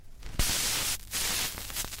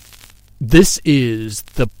This is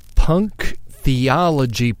the Punk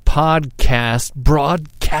Theology Podcast,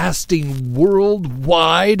 broadcasting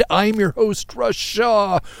worldwide. I'm your host, Russ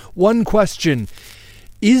Shaw. One question.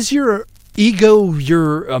 Is your ego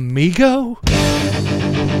your amigo?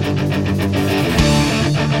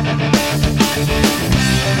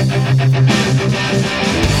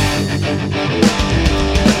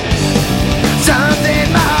 Something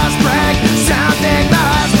must break, something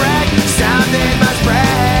must break, something must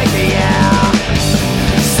break, yeah.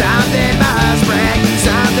 Something must break,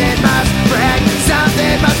 something must break,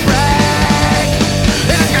 something must break.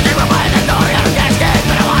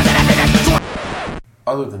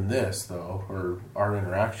 Other than this, though, or our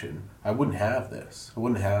interaction, I wouldn't have this. I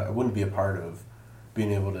wouldn't be a part of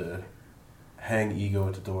being able to hang ego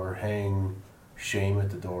at the door, hang shame at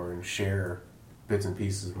the door, and share bits and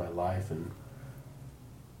pieces of my life, and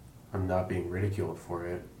I'm not being ridiculed for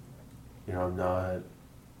it. You know, I'm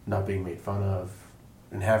not being made fun of,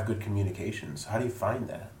 and have good communications. How do you find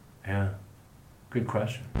that? Yeah, good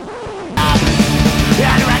question. Unregulated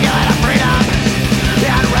freedom,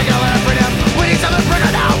 unregulated freedom. We need something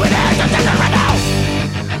bigger now. We need something right now.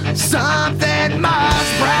 Something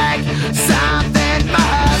must break. Something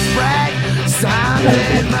must break.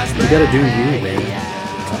 Something must break. You gotta do you, man.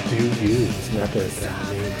 Do you. It's not the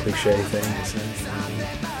cliche thing to say.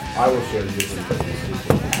 I will share different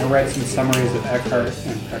things. I read some summaries of Eckhart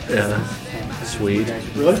and Eckhart. Yeah. Sweet.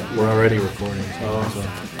 Really? We're already recording.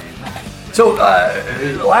 So,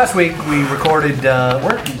 last week we recorded,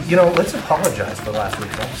 let's apologize for last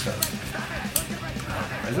week's episode.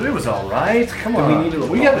 It was all right. Come on. Do we need to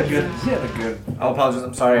We had a good. I'll apologize.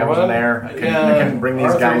 I'm sorry, I wasn't there. I couldn't bring these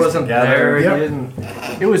Arthur guys wasn't together. there. Yep. He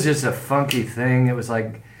didn't. It was just a funky thing. It was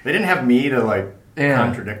like, They didn't have me to Yeah.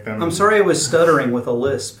 contradict them. I'm sorry I was stuttering with a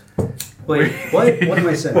lisp. Wait, what? What am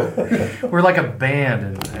I saying? we're like a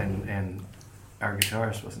band, and our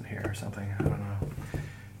guitarist wasn't here or something. I don't know.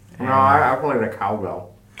 No, I played a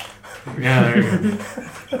cowbell. Yeah, there you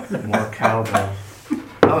go. More cowbell.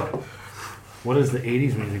 What is the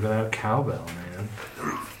 80s music without cowbell,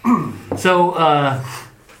 man? So,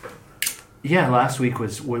 last week we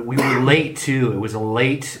were late, too. It was a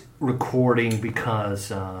late recording because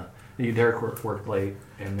Derek worked late,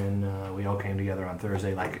 and then we all came together on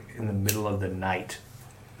Thursday, like in the middle of the night,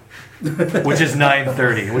 which is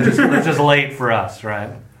 9:30, which is late for us,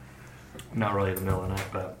 right? Not really in the middle of the night,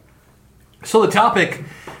 but... So the topic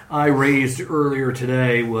I raised earlier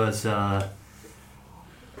today was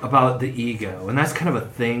about the ego, and that's kind of a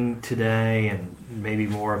thing today, and maybe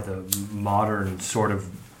more of the modern sort of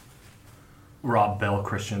Rob Bell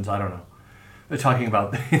Christians. I don't know. They're talking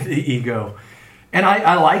about the ego, and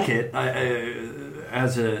I like it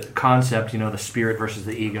as a concept. You know, the spirit versus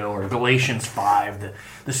the ego, or Galatians 5,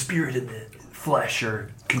 the spirit and the flesh are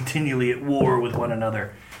continually at war with one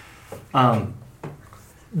another.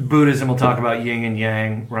 Buddhism will talk about yin and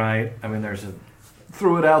yang, right? I mean,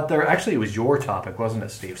 threw it out there. Actually, it was your topic, wasn't it,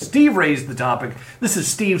 Steve? Steve raised the topic. This is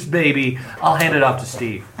Steve's baby. I'll hand it off to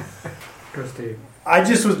Steve. Go, Steve. I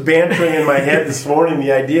just was bantering in my head this morning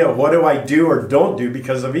the idea of what do I do or don't do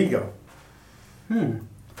because of ego.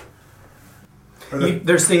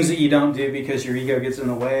 There's things that you don't do because your ego gets in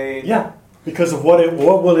the way. Yeah, because of what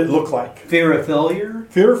will it look like? Fear of failure.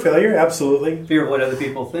 Fear of failure, absolutely. Fear of what other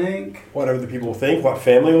people think. What other people will think, what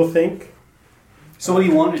family will think. So what do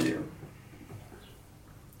you want to do?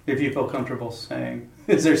 If you feel comfortable saying.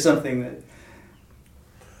 Is there something that...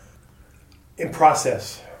 In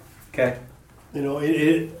process. Okay. You know,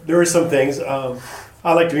 there are some things. I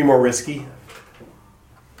like to be more risky.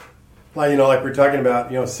 Like we're talking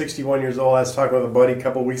about, 61 years old. I was talking with a buddy a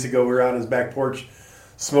couple of weeks ago. We were out on his back porch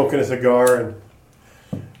smoking a cigar and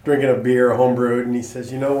drinking a beer, homebrewed, and he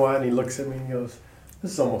says, you know what? And he looks at me and he goes,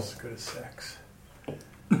 this is almost as good as sex.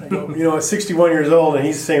 I go, at 61 years old and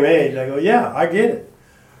he's the same age. I go, yeah, I get it.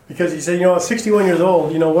 Because he said, at 61 years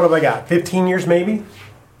old, what have I got? 15 years maybe?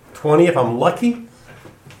 20 if I'm lucky?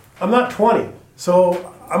 I'm not 20.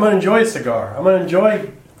 So I'm going to enjoy a cigar. I'm going to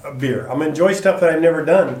enjoy a beer. I'm going to enjoy stuff that I've never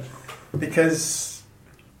done because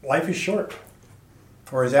life is short.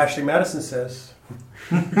 Or as Ashley Madison says...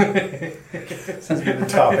 Sounds good to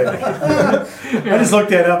topic. I just looked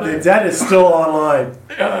that up. That is still online.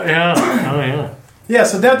 Yeah. Oh, yeah. Yeah,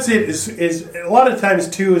 so that's it. Is a lot of times,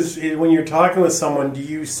 too, is when you're talking with someone, do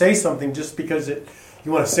you say something just because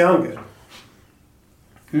you want to sound good?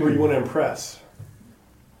 Or you want to impress?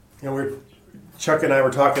 Chuck and I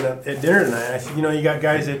were talking at dinner tonight. I said, you got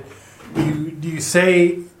guys that, do you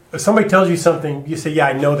say, if somebody tells you something, you say, yeah,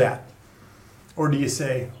 I know that. Or do you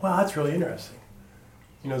say, wow, that's really interesting.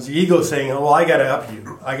 It's the ego saying, oh, well, I got to up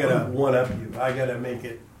you. I got to one-up you. I got to make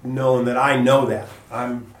it knowing that I know that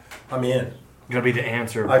I'm in. You gotta be the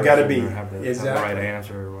answer. I gotta person be. or have the Exactly. right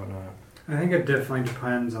answer or whatnot. I think it definitely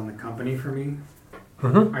depends on the company for me.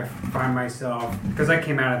 Mhm. I find myself, because I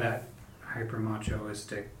came out of that hyper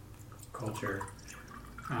machoistic culture,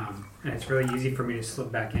 and it's really easy for me to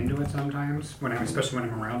slip back into it sometimes, especially when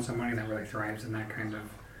I'm around somebody that really thrives in that kind of,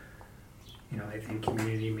 they think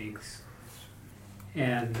community makes.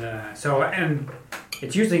 And and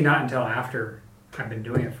it's usually not until after I've been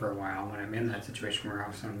doing it for a while when I'm in that situation where all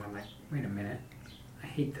of a sudden I'm like, wait a minute, I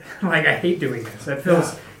hate this. I hate doing this. It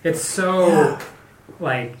feels it's so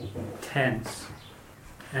tense,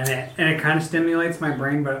 and it kind of stimulates my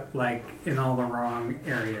brain, but in all the wrong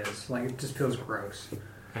areas. It just feels gross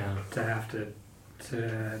to have to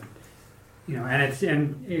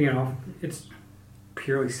it's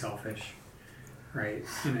purely selfish, right?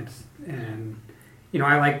 And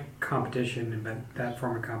I like competition, but that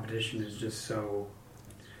form of competition is just so.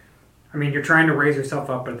 I mean, you're trying to raise yourself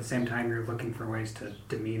up, but at the same time, you're looking for ways to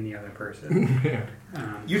demean the other person.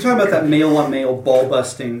 You're talking about that male-on-male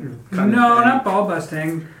ball-busting kind of thing. Not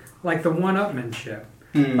ball-busting. Like the one-upmanship.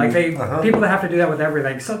 People that have to do that with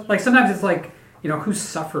everything. So, sometimes it's who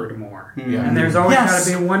suffered more? And there's always got to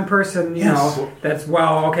be one person, that's,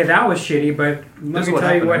 that was shitty, but let me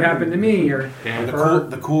tell you what happened to me. Or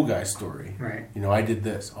the cool guy story. Right. I did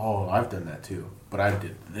this. Oh, I've done that too. But I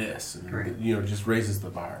did this. And, just raises the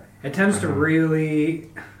bar. It tends to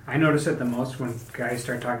really... I notice it the most when guys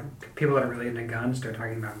start talking... People that are really into guns start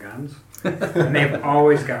talking about guns. And they've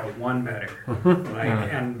always got one better.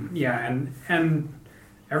 And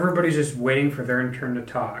everybody's just waiting for their turn to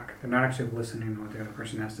talk. They're not actually listening to what the other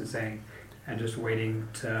person has to say, and just waiting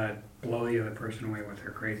to blow the other person away with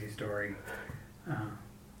their crazy story.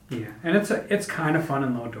 And it's kind of fun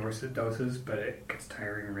in low doses, but it gets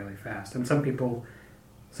tiring really fast. And some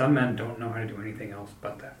men don't know how to do anything else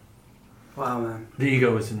but that. Wow, man. The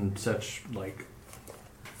ego is in such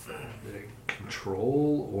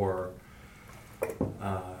control, or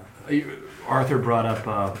Arthur brought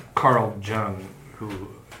up Carl Jung, who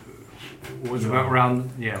was around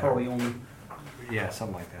Carl Jung. Yeah,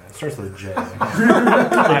 something like that. It starts with a J.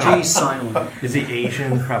 The G silent. Is he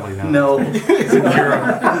Asian? Probably not. No. Is it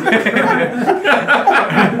Europe?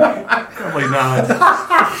 Probably not.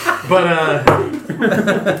 But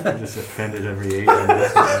I just offended every Asian.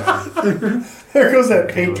 There goes that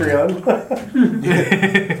Patreon.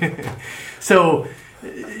 So,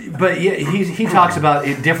 but yeah, he talks about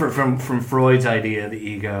it different from Freud's idea of the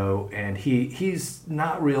ego, and he's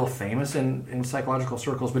not real famous in psychological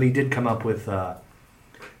circles, but he did come up with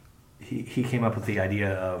he came up with the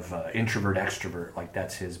idea of introvert extrovert,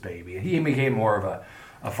 that's his baby. He became more of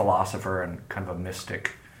a philosopher and kind of a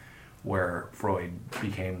mystic, where Freud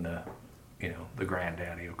became the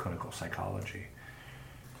granddaddy of clinical psychology.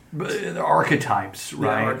 But the archetypes,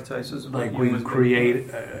 right? Yeah, archetypes is what we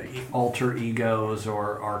create alter egos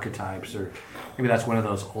or archetypes, or maybe that's one of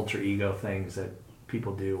those alter ego things that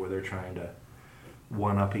people do where they're trying to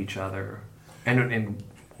one up each other, and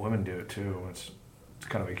women do it too. It's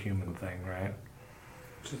kind of a human thing, right?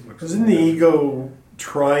 Isn't the ego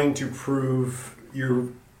trying to prove your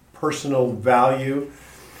personal value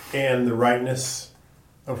and the rightness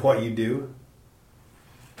of what you do?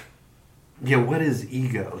 Yeah, what is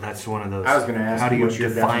ego? That's one of those. I was going to ask how do you what's your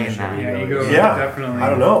define definition that? of ego? Definitely. I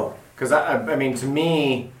don't know. Because, I mean, to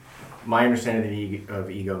me, my understanding of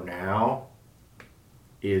ego now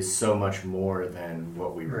is so much more than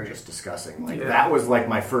what we were just discussing. That was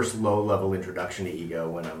my first low-level introduction to ego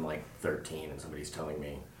when I'm 13 and somebody's telling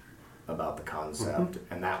me about the concept.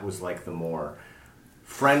 And that was the more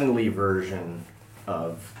friendly version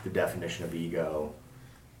of the definition of ego.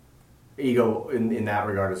 Ego, in that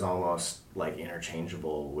regard, is almost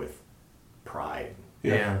interchangeable with pride.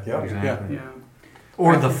 Yeah, exactly. Yeah.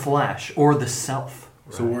 Or the flesh, or the self.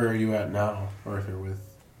 Right? So where are you at now, Arthur, with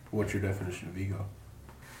what's your definition of ego?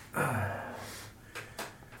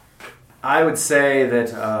 I would say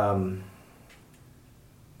that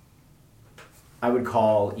I would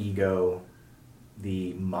call ego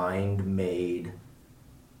the mind-made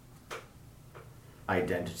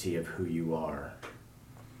identity of who you are.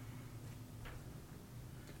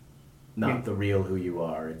 Not the real who you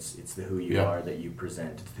are. It's the who you are that you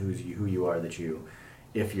present. It's who you are that you,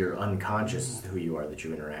 if you're unconscious, it's who you are that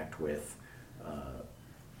you interact with,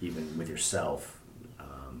 even with yourself.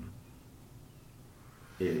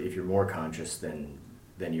 If you're more conscious, then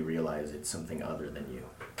you realize it's something other than you.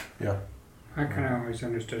 Yeah. I kind of always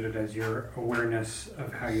understood it as your awareness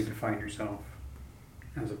of how you define yourself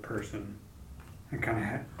as a person, and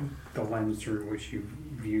kind of the lens through which you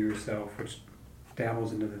view yourself, which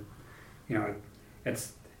dabbles into the,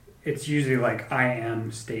 it's it's usually like I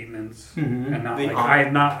am statements, Mhm. and not The like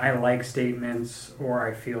I like statements or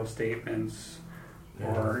I feel statements,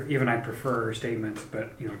 or even I prefer statements.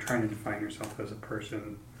 But trying to define yourself as a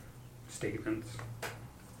person, statements.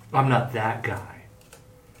 I'm not that guy.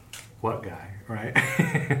 What guy, right?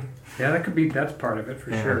 Yeah, that's part of it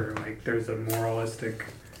for Yeah. sure. Like there's a moralistic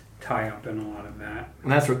tie up in a lot of that.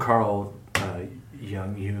 And that's what Carl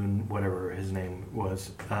Jung, whatever his name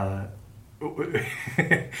was. That's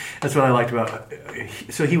what I liked about.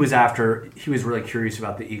 So he was really curious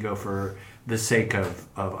about the ego for the sake of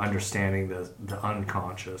understanding the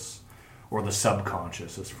unconscious or the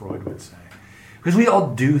subconscious, as Freud would say. Because we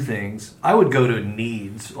all do things. I would go to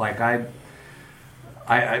needs. Like I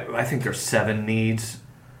think there's 7 needs,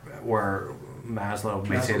 where Maslow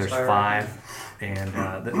may say Maslow's there's hierarchy. 5, and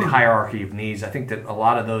the hierarchy of needs. I think that a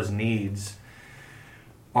lot of those needs,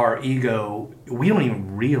 our ego, we don't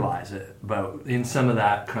even realize it, but in some of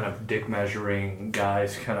that kind of dick measuring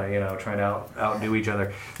guys kind of, trying to outdo each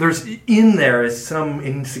other, there's in there is some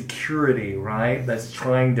insecurity, right? That's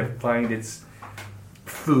trying to find its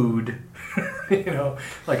food,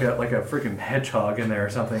 like a freaking hedgehog in there or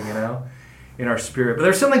something, in our spirit. But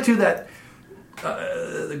there's something to that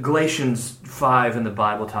Galatians 5 in the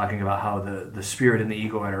Bible talking about how the spirit and the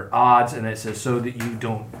ego are at odds, and it says so that you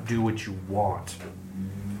don't do what you want.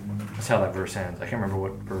 That's how that verse ends. I can't remember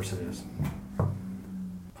what verse it is.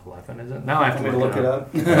 11, is it? Now I have to Want me to look it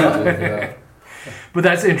up. But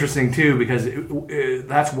that's interesting too, because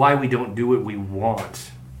that's why we don't do what we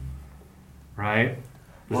want. Right?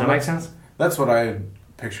 Does that make sense? That's what I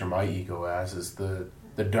picture my ego as, is the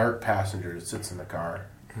dark passenger that sits in the car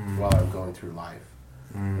while I'm going through life.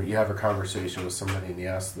 But you have a conversation with somebody and you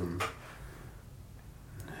ask them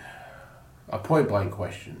a point blank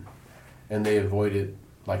question, and they avoid it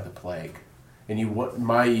like the plague. And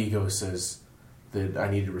my ego says that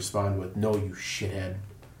I need to respond with, "No, you shithead.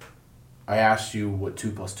 I asked you what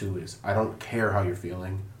 2 + 2 is. I don't care how you're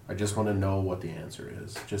feeling. I just want to know what the answer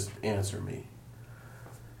is. Just answer me."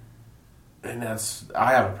 And I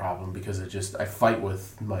have a problem because I fight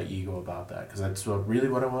with my ego about that, because that's really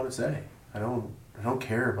what I want to say. I don't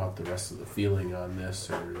care about the rest of the feeling on this,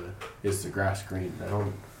 or is the grass green. I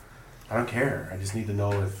don't care. I just need to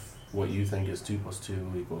know if what you think is 2 +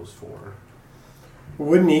 2 = 4.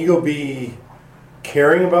 Wouldn't ego be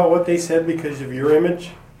caring about what they said because of your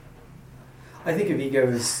image? I think of ego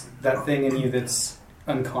as that thing in you that's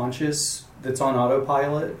unconscious, that's on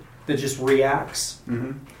autopilot, that just reacts.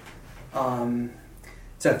 Mm-hmm.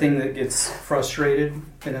 It's that thing that gets frustrated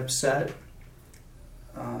and upset.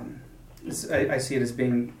 I see it as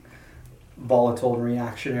being volatile and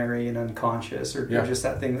reactionary and unconscious, or just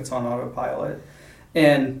that thing that's on autopilot.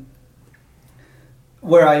 And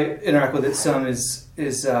where I interact with it some is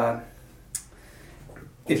if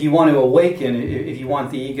you want to awaken, if you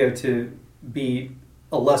want the ego to be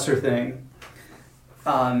a lesser thing,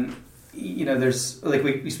 there's like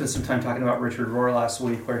we spent some time talking about Richard Rohr last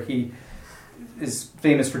week, where he is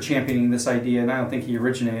famous for championing this idea, and I don't think he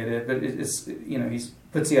originated it, but it's he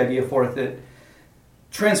puts the idea forth that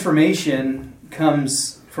transformation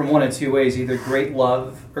comes from one of 2 ways: either great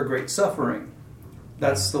love or great suffering.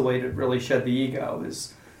 That's the way to really shed the ego,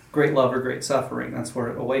 is great love or great suffering. That's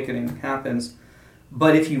where awakening happens.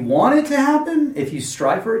 But if you want it to happen, if you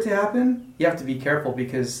strive for it to happen, you have to be careful,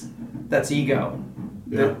 because that's ego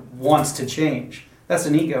that wants to change. That's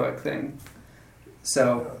an egoic thing.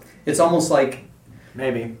 So it's almost like...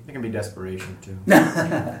 Maybe. It can be desperation, too.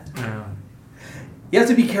 You have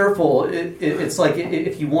to be careful. It's like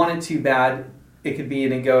if you want it too bad, it could be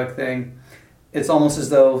an egoic thing. It's almost as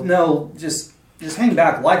though, no, just hang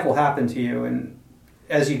back. Life will happen to you. And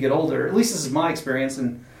as you get older, at least this is my experience,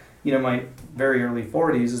 and my very early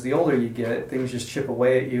 40s, is the older you get, things just chip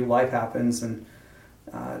away at you. Life happens, and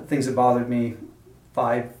things that bothered me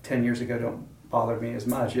 5-10 years ago don't bother me as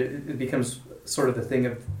much. It becomes sort of the thing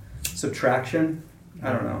of subtraction.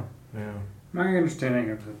 I don't know. Yeah. My understanding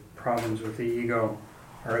of the problems with the ego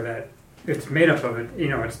are that it's made up of it.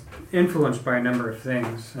 It's influenced by a number of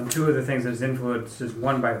things, and 2 of the things that it's influenced is,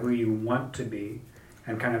 one, by who you want to be,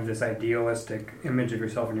 and kind of this idealistic image of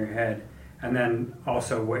yourself in your head, and then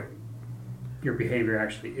also what your behavior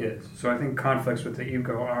actually is. So I think conflicts with the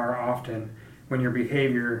ego are often when your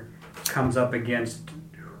behavior comes up against,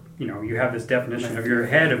 you have this definition of your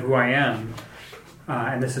head of who I am,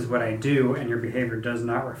 and this is what I do, and your behavior does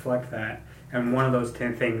not reflect that. And one of those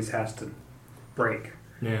 10 things has to break.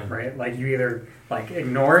 Yeah. Right? Like you either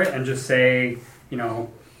ignore it and just say, that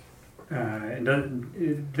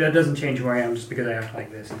doesn't change who I am just because I act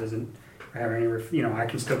like this. It doesn't have any, I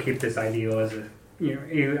can still keep this ideal as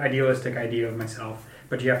idealistic idea of myself,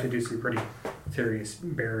 but you have to do some pretty serious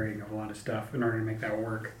burying of a lot of stuff in order to make that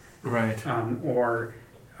work. Right. Or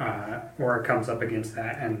it comes up against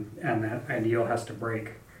that, and that ideal has to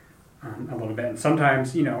break a little bit. And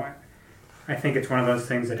sometimes, I think it's one of those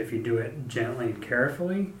things that if you do it gently and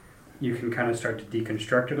carefully, you can kind of start to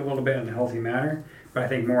deconstruct it a little bit in a healthy manner. But I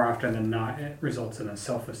think more often than not, it results in a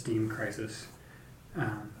self-esteem crisis,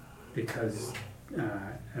 because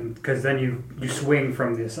then you swing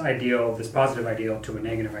from this positive ideal to a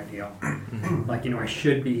negative ideal. Like, I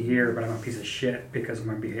should be here, but I'm a piece of shit because of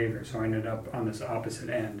my behavior, so I ended up on this opposite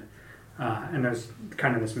end. And there's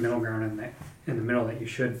kind of this middle ground in the middle that you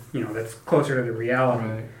should, that's closer to the reality.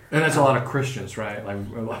 Right. And that's a lot of Christians, right? Like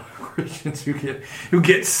a lot of Christians who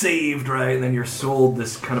get saved, right? And then you're sold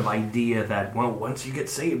this kind of idea that, well, once you get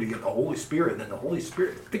saved, you get the Holy Spirit, and then the Holy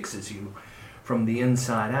Spirit fixes you from the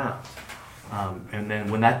inside out. And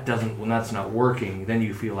then when that's not working, then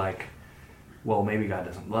you feel like, well, maybe God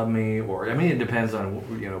doesn't love me, or it depends on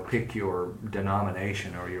pick your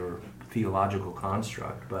denomination or your theological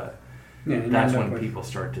construct, but that's when people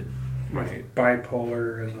start to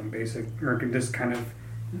bipolarism, or just kind of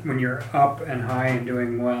when you're up and high and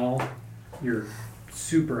doing well, you're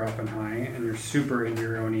super up and high, and you're super in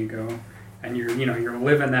your own ego. And you're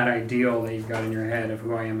living that ideal that you've got in your head of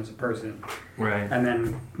who I am as a person. Right. And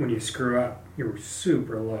then when you screw up, you're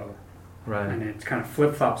super low. Right. And it kind of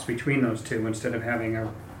flip-flops between those two instead of having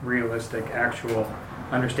a realistic, actual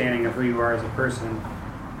understanding of who you are as a person.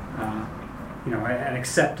 And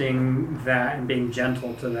accepting that and being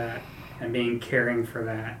gentle to that and being caring for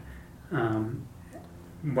that,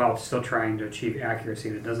 while still trying to achieve accuracy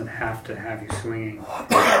that doesn't have to have you swinging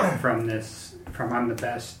from I'm the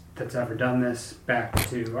best that's ever done this back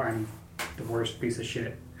to I'm the worst piece of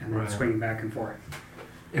shit, and then swinging back and forth.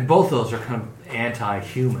 And both those are kind of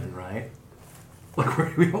anti-human, right?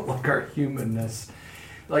 Like we don't like our humanness.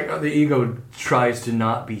 Like the ego tries to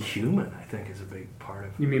not be human, I think, is a big part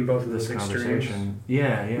of. You mean both of this those conversation? Extremes?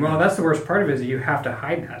 Yeah. Well, that's the worst part of it, is that you have to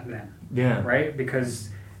hide that then. Yeah. Right? Because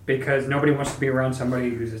nobody wants to be around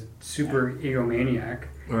somebody who's a super egomaniac,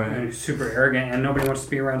 right, and who's super arrogant, and nobody wants to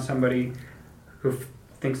be around somebody who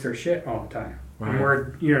thinks they're shit all the time. Right. And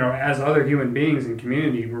we're, as other human beings in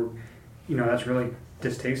community, we're, that's really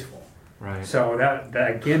distasteful. Right. So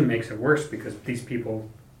that again makes it worse, because these people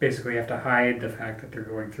basically have to hide the fact that they're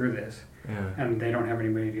going through this, and they don't have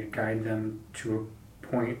anybody to guide them to a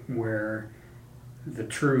point where the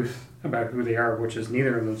truth about who they are, which is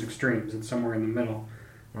neither of those extremes, it's somewhere in the middle,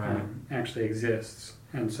 actually exists.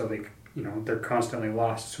 And so they're constantly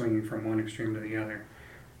lost, swinging from one extreme to the other,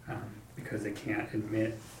 because they can't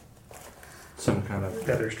admit some kind of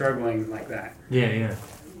that they're struggling like that. Yeah.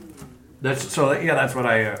 That's what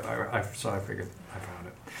I figured I found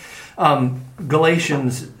it.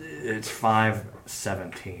 Galatians, it's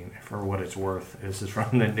 5:17 for what it's worth. This is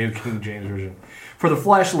from the New King James Version. For the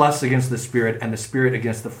flesh lusts against the spirit, and the spirit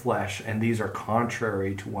against the flesh, and these are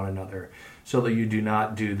contrary to one another, so that you do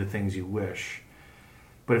not do the things you wish.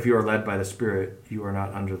 But if you are led by the Spirit, you are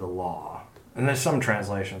not under the law. And there's some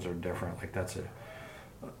translations are different, like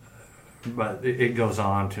but it goes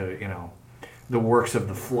on to, the works of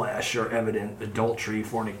the flesh are evident: adultery,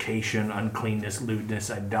 fornication, uncleanness,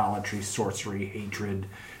 lewdness, idolatry, sorcery, hatred.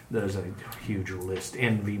 There's a huge list: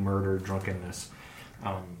 envy, murder, drunkenness.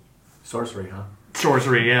 Sorcery, huh?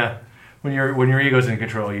 Sorcery, yeah. When your ego's in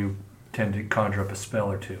control, you tend to conjure up a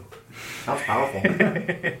spell or two. Sounds powerful.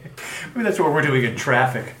 That's what we're doing in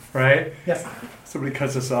traffic, right? Yes. Somebody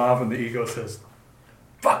cuts us off, and the ego says,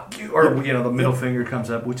 "Fuck you!" Or the middle finger comes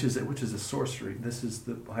up, which is a sorcery. This is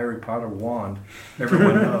the Harry Potter wand.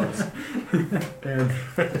 Everyone knows. I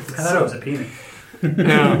thought it was a penis.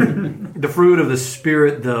 The fruit of the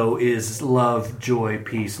Spirit, though, is love, joy,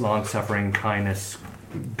 peace, long-suffering, kindness,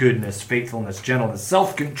 goodness, faithfulness, gentleness,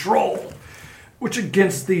 self-control, which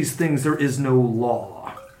against these things there is no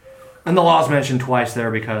law. And the law is mentioned twice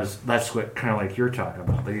there because that's what kind of like you're talking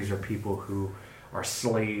about. These are people who are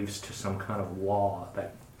slaves to some kind of law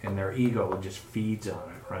that, and their ego just feeds on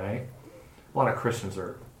it, right? A lot of Christians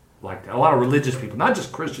are like that. A lot of religious people, not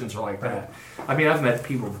just Christians, are like that. I mean, I've met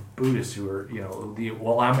people, Buddhists, who are,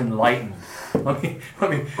 I'm enlightened.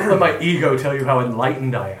 Let my ego tell you how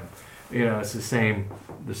enlightened I am. It's the same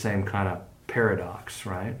kind of paradox,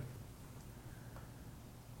 right?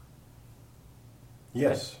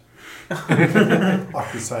 Yes.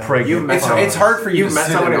 Awkward silence. It's hard for you to met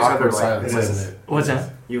sit somebody in who said awkward they're silence, enlightened. isn't it? What's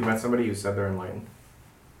that? You've met somebody who said they're enlightened?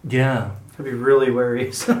 Yeah. I'd be really wary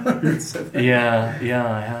if someone said that.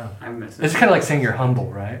 Yeah, I have. I'm missing. It's kind of like saying you're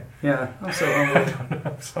humble, right? Yeah, I'm so humble.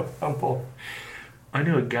 I'm so humble. I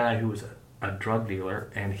knew a guy who was a drug dealer,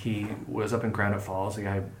 and he was up in Granite Falls. The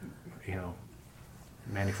guy,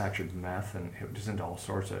 manufactured meth, and he was into all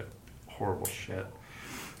sorts of horrible shit.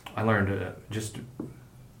 I learned just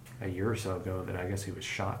a year or so ago that I guess he was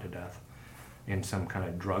shot to death in some kind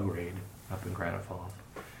of drug raid up in Granite Falls.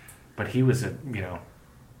 But he was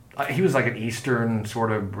he was like an Eastern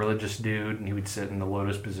sort of religious dude, and he would sit in the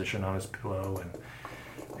lotus position on his pillow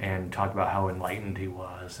and talk about how enlightened he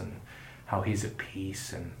was and how he's at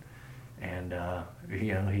peace, and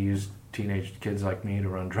he used teenage kids like me to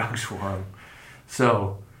run drugs for him.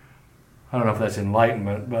 So I don't know if that's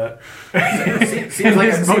enlightenment, but seems like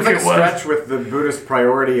a stretch with the Buddhist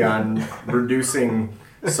priority on reducing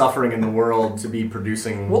suffering in the world to be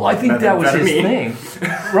producing. Well, I think that was his thing,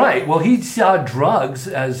 right? Well, he saw drugs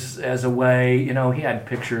as a way. He had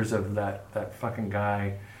pictures of that fucking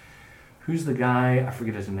guy. Who's the guy? I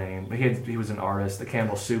forget his name. But he was an artist, the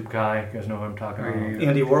Campbell Soup guy. You guys know who I'm talking about?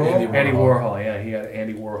 Andy Warhol. Andy Warhol. Yeah, he had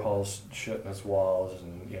Andy Warhol's shit in his walls,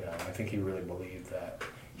 and I think he really believed that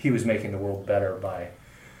he was making the world better by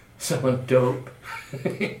selling dope.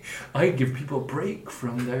 I give people a break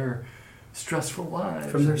from their stressful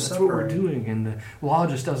lives. From their That's suffering. what we're doing, and the law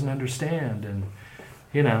just doesn't understand. And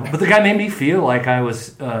but the guy made me feel like I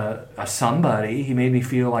was a somebody. He made me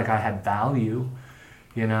feel like I had value.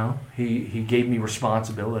 He gave me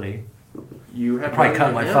responsibility. I'd probably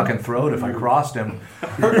cut my fucking throat if I crossed him,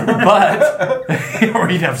 but or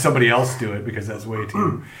he'd have somebody else do it because that's way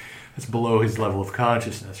too. That's below his level of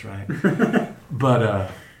consciousness, right?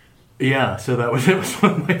 But so it was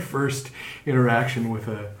one of my first interaction with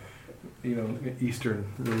a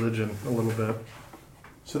Eastern religion a little bit.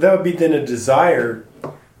 So that would be then a desire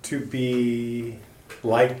to be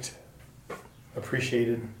liked,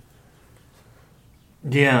 appreciated.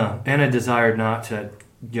 Yeah, and a desire not to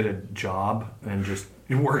get a job and just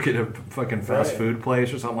work at a fucking fast food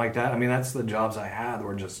place or something like that. I mean, that's the jobs I had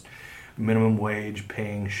were just minimum wage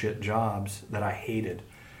paying shit jobs that I hated.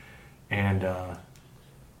 And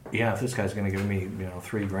if this guy's going to give me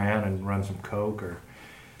 $3,000 and run some coke or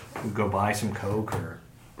go buy some coke or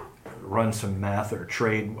run some meth or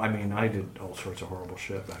trade, I mean, I did all sorts of horrible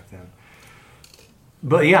shit back then.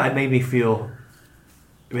 But yeah, it made me feel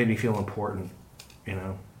important.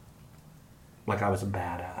 Like I was a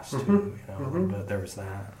badass too, but there was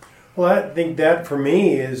that. Well, I think that for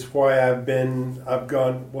me is why I've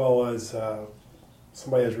gone, as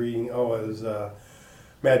somebody was reading,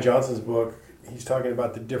 Matt Johnson's book, he's talking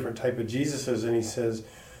about the different type of Jesuses, and he says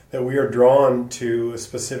that we are drawn to a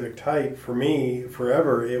specific type. For me,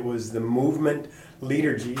 forever, it was the movement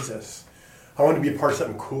leader Jesus. I wanted to be a part of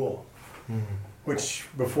something cool, which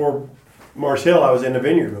before Mars Hill, I was in the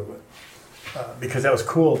Vineyard movement. Because that was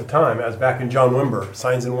cool at the time. I was back in John Wimber,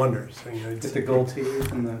 Signs and Wonders. With the gold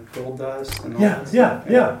teeth and the gold dust and all this.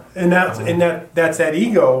 Yeah. And that's that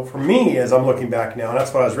ego for me as I'm looking back now. And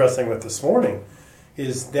that's what I was wrestling with this morning,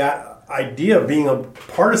 is that idea of being a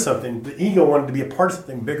part of something. The ego wanted to be a part of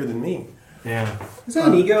something bigger than me. Yeah. Is that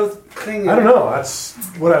an ego thing? I don't know. That's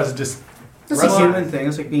what I was just... It's a human thing.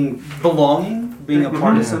 It's like belonging, being a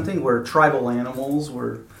part of something where tribal animals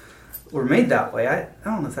were made that way. I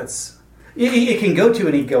don't know if that's... It can go to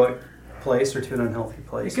an egoic place or to an unhealthy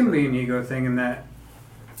place. It can be an ego thing in that,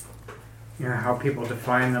 how people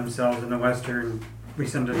define themselves in the Western, we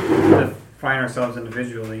tend to define ourselves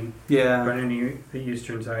individually. Yeah. But in the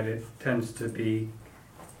Eastern side, it tends to be,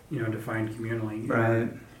 defined communally. Right.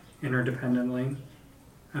 Interdependently.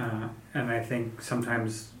 And I think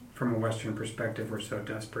sometimes from a Western perspective, we're so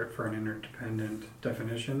desperate for an interdependent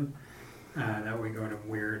definition that we go to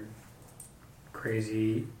weird,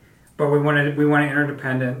 crazy... But we want an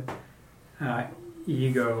interdependent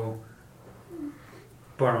ego,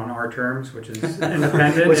 but on our terms, which is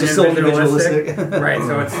independent, which and is so individualistic, right?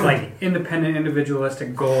 So it's like independent,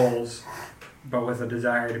 individualistic goals, but with a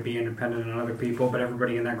desire to be independent on other people. But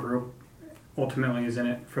everybody in that group ultimately is in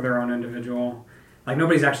it for their own individual. Like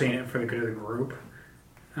nobody's actually in it for the good of the group,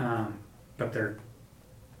 but they're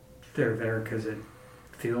there because it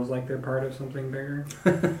feels like they're part of something bigger.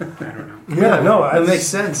 I don't know. Yeah, no, that makes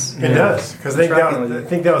sense. It does, because I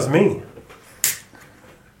think that was me.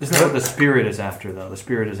 Isn't that what the spirit is after, though? The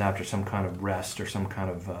spirit is after some kind of rest or some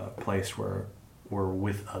kind of place where we're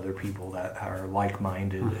with other people that are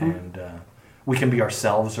like-minded, and we can be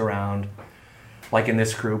ourselves around. Like in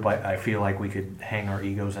this group, I feel like we could hang our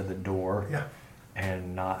egos at the door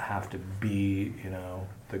and not have to be,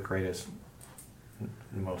 the greatest,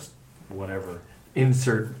 most whatever.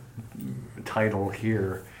 Insert title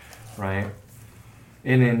here, right?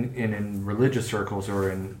 And in religious circles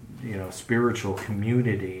or in spiritual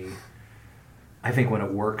community, I think when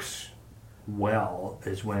it works well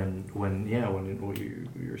is when what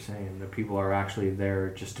you're saying, the people are actually there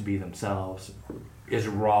just to be themselves, as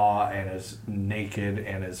raw and as naked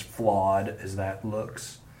and as flawed as that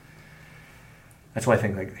looks. That's why I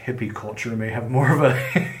think like hippie culture may have more of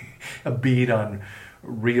a beat on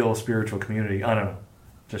real spiritual community. I don't know,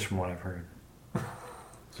 just from what I've heard.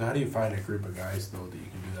 So how do you find a group of guys, though, that you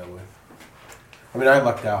can do that with? I mean, I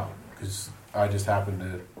lucked out because I just happened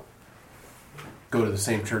to go to the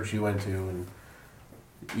same church you went to, and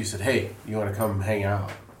you said, hey, you want to come hang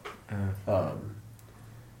out?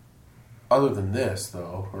 Other than this,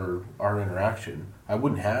 though, or our interaction, I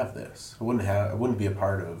wouldn't have this. I wouldn't be a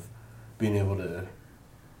part of being able to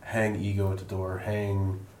hang ego at the door,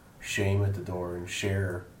 hang shame at the door, and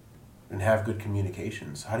share and have good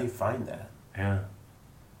communications. How do you find that? Yeah.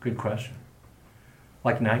 Good question.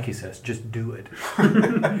 Like Nike says, just do it.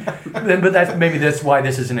 But that's why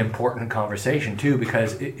this is an important conversation too,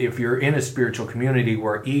 because if you're in a spiritual community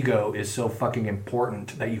where ego is so fucking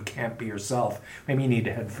important that you can't be yourself, maybe you need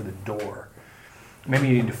to head for the door. Maybe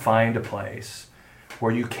you need to find a place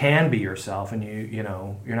where you can be yourself, and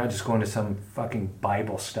you're not just going to some fucking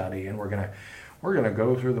Bible study and we're gonna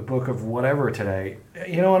go through the book of whatever today.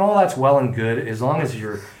 And all that's well and good as long as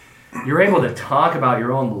you're able to talk about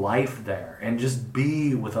your own life there and just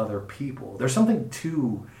be with other people. There's something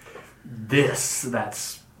to this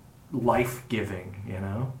that's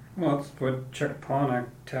life-giving, Well, it's what Chuck Palahniuk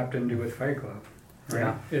tapped into with Fight Club. Right?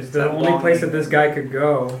 Yeah. Is the only place that this guy could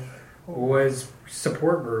go was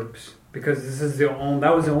support groups, because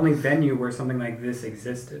that was the only venue where something like this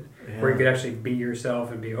existed, where you could actually be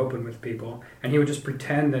yourself and be open with people, and he would just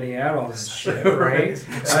pretend that he had all this shit, right?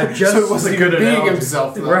 So it wasn't good being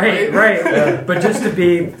himself, though, right? Yeah. But just to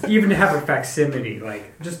be, even to have a facsimile,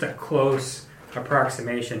 like just a close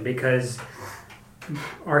approximation, because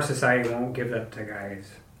our society won't give that to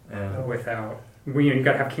guys without. You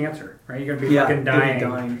gotta have cancer, right? You gotta be fucking dying.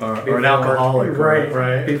 Or an alcoholic.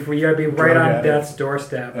 Right. Before, you gotta be right on death's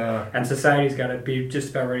doorstep. And society's gotta be just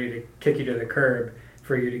about ready to kick you to the curb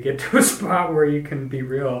for you to get to a spot where you can be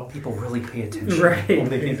real. People really pay attention. Right, Well,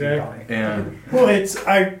 they think exactly. Yeah. Well,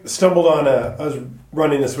 I stumbled on I was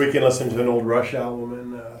running this weekend listening to an old Rush album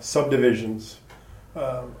and Subdivisions.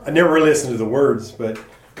 I never really listened to the words, but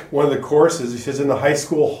one of the choruses, he says, in the high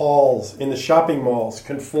school halls, in the shopping malls,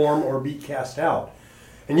 conform or be cast out.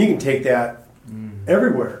 And you can take that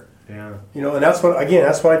everywhere. Yeah. And that's what I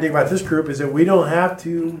dig about this group, is that we don't have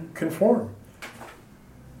to conform.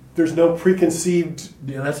 There's no preconceived.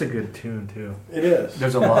 Yeah, that's a good tune too. It is.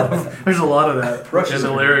 There's a lot of that in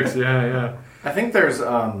the lyrics. Yeah. I think there's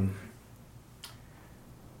I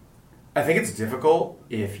think it's difficult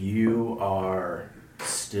if you are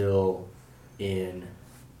still in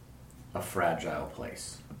a fragile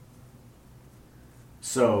place.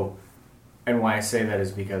 So, and why I say that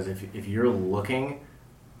is because if you're looking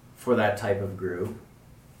for that type of group,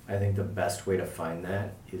 I think the best way to find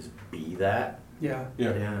that is be that. Yeah.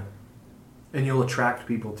 And you'll attract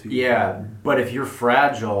people to you. Yeah, but if you're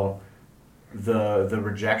fragile, the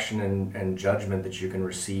rejection and judgment that you can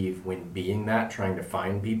receive when being that, trying to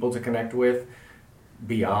find people to connect with,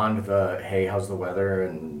 beyond the, hey, how's the weather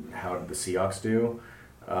and how did the Seahawks do,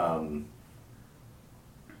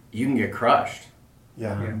 you can get crushed.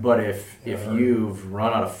 Yeah. But if you've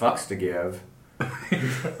run out of fucks to give,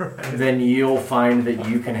 then you'll find that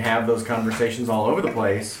you can have those conversations all over the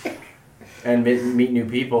place and meet new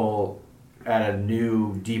people at a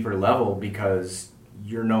new, deeper level, because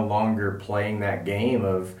you're no longer playing that game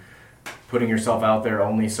of putting yourself out there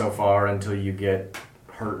only so far until you get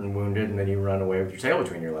hurt and wounded, and then you run away with your tail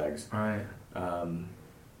between your legs. Right. And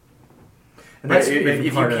that's if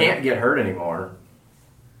you can't get hurt anymore,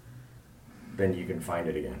 then you can find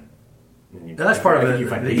it again. That's part of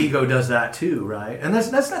it. The ego does that too, right? And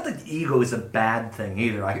that's not that ego is a bad thing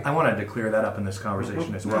either. I wanted to clear that up in this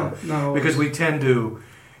conversation as well. No. Because we tend to,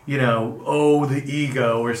 the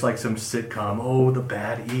ego, or it's like some sitcom, the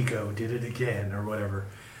bad ego did it again, or whatever.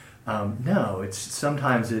 No, it's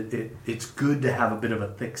sometimes it's good to have a bit of a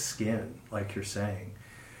thick skin, like you're saying.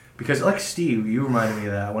 Because like Steve, you reminded me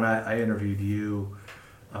of that when I interviewed you,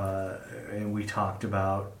 and we talked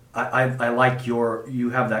about, I like you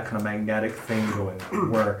have that kind of magnetic thing going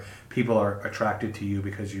on where people are attracted to you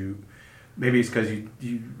because maybe it's because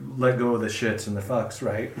you let go of the shits and the fucks,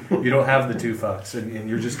 right? You don't have the two fucks, and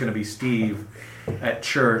you're just going to be Steve at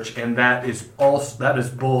church, and that is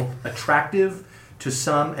both attractive to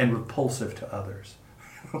some and repulsive to others,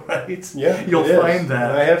 right? Yeah, you'll find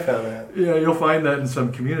that. I have found that. Yeah, you'll find that in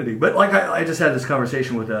some community. But like I just had this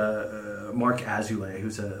conversation with Mark Azulay,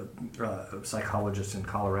 who's a psychologist in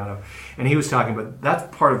Colorado, and he was talking about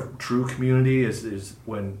that's part of true community is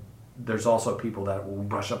when there's also people that will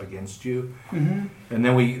brush up against you, and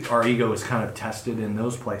then our ego is kind of tested in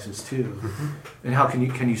those places too. And how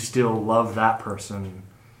can you still love that person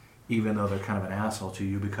even though they're kind of an asshole to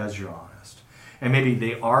you because you're honest? And maybe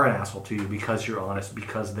they are an asshole to you because you're honest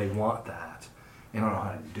because they want that. They don't know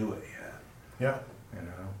how to do it yet. Yeah. You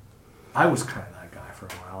know, I was kind of that guy for a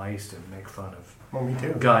while. I used to make fun of me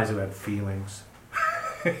too. Guys who had feelings.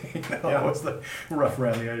 I was the rough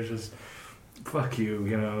around the edges. Just fuck you.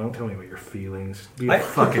 You know, don't tell me about your feelings. Be a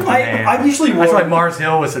fucking man. I've usually That's why Mars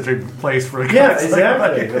Hill was such a place for guys. Yeah,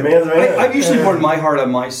 exactly. The man's man. I've usually worn my heart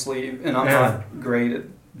on my sleeve, and I'm not great at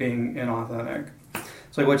being inauthentic.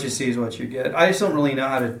 It's like what you see is what you get. I just don't really know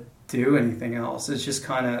how to do anything else. It's just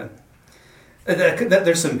kind of that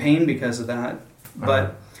there's some pain because of that,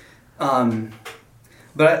 but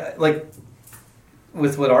like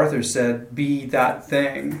with what Arthur said, be that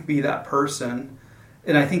thing, be that person,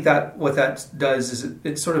 and I think that what that does is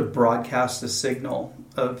it sort of broadcasts a signal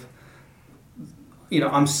of,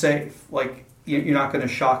 I'm safe. Like you're not going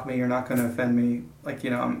to shock me, you're not going to offend me. Like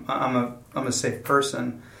I'm a safe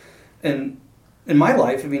person, and in my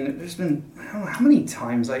life, I mean, there's been I don't know how many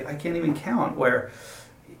times I can't even count where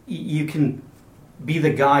you can be the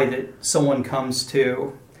guy that someone comes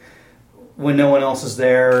to when no one else is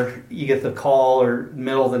there. You get the call or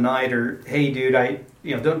middle of the night or, hey dude,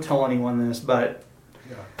 don't tell anyone this, but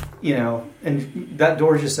and that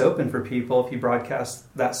door's just open for people if you broadcast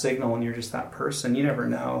that signal and you're just that person. You never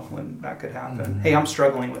know when that could happen. Mm-hmm. Hey, I'm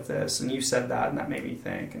struggling with this, and you said that, and that made me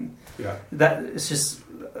think. And that's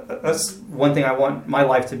one thing I want my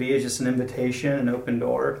life to be, is just an invitation, an open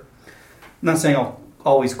door. I'm not saying I'll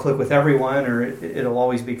always click with everyone or it'll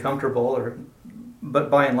always be comfortable,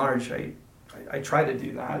 but by and large, I try to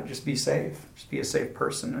do that. Just be safe. Just be a safe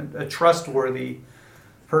person, a trustworthy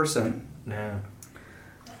person. Yeah.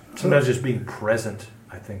 Sometimes just being present,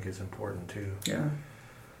 I think, is important too. Yeah.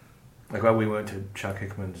 Like when we went to Chuck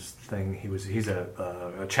Hickman's thing, he's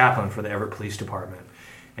a chaplain for the Everett Police Department,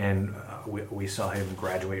 and we saw him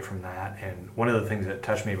graduate from that. And one of the things that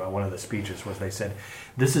touched me about one of the speeches was they said,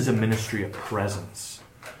 "This is a ministry of presence."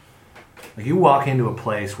 Like you walk into a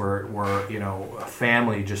place where a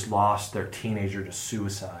family just lost their teenager to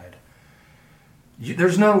suicide.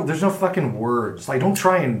 There's no fucking words. Like don't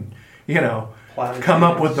try and come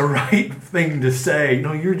up with the right thing to say.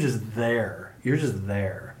 No, you're just there. You're just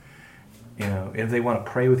there. If they want to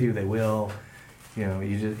pray with you, they will.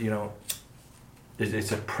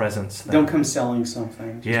 It's a presence thing. Don't come selling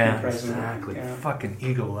something. Just be present. Exactly. Yeah. Fucking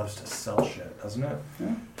ego loves to sell shit, doesn't it?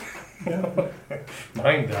 Yeah.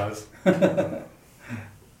 Mine does. What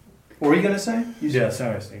were you gonna say?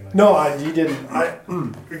 Sorry, Steve. No, you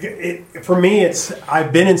didn't. For me,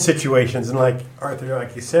 I've been in situations, and like Arthur,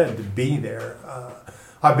 like you said, to be there.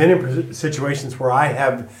 I've been in situations where I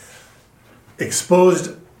have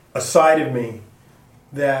exposed a side of me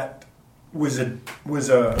that was a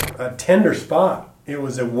tender spot. It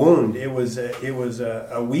was a wound. It was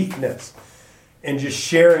a weakness, and just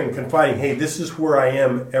sharing, confiding. Hey, this is where I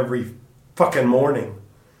am every fucking morning.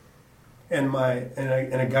 And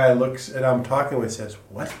a guy looks at I'm talking with says,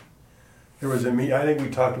 "What?" There was a meet. I think we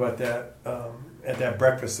talked about that at that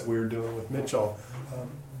breakfast that we were doing with Mitchell.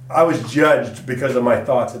 I was judged because of my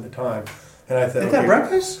thoughts at the time, and I thought, at that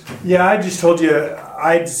breakfast? Yeah, I just told you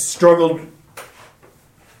I struggled a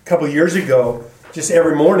couple of years ago. Just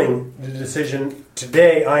every morning, the decision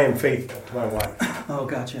today I am faithful to my wife. Oh,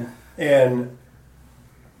 gotcha. And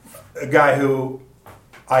a guy who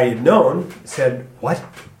I had known said, "What?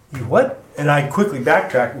 You what?" And I quickly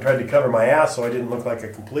backtracked and tried to cover my ass so I didn't look like a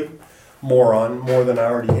complete moron more than I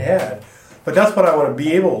already had. But that's what I want to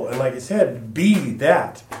be able, and like I said, be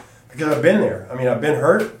that. Because I've been there. I mean, I've been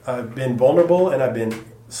hurt, I've been vulnerable, and I've been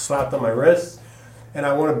slapped on my wrists. And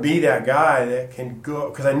I want to be that guy that can go,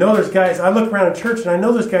 because I know there's guys, I look around in church and I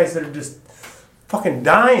know there's guys that are just fucking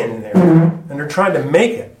dying in there. And they're trying to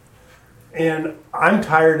make it. And I'm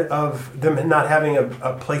tired of them not having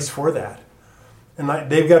a place for that. And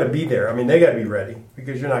they've got to be there. I mean, they got to be ready,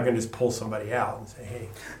 because you're not going to just pull somebody out and say, "Hey."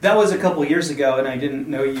 That was a couple years ago, and I didn't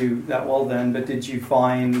know you that well then. But did you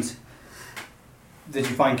find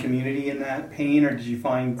community in that pain, or did you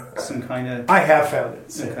find some kind of? I have found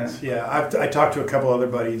it since. Okay. Yeah, I talked to a couple other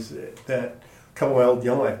buddies a couple of my old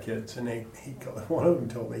Young Life kids, and one of them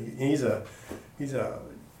told me he's a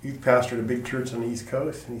youth pastor at a big church on the East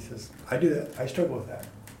Coast, and he says, "I do that. I struggle with that."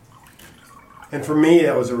 And for me,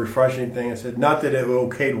 that was a refreshing thing. I said, not that it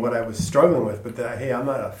okayed what I was struggling with, but that, hey, I'm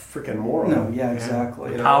not a freaking moron. No, yeah,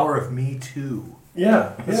 exactly. The power of Me Too.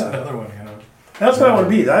 Yeah, That's another one, That's what I want to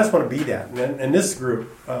be. I just want to be that. And this group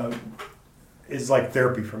is like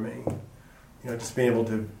therapy for me. Just being able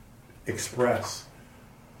to express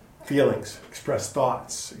feelings, express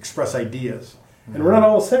thoughts, express ideas. And we're not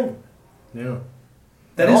all the same. Yeah.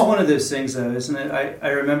 That is one of those things, though, isn't it? I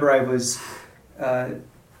remember I was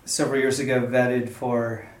several years ago vetted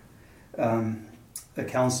for a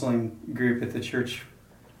counseling group at the church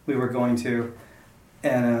we were going to,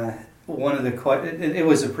 and one of the it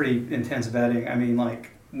was a pretty intense vetting. I mean, like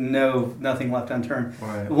nothing left unturned.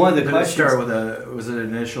 Right. One of the Did questions it start with was it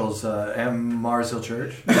initials M Mars Hill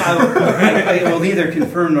Church? I will neither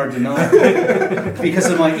confirm nor deny because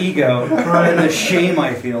of my ego and the shame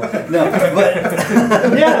I feel. No, but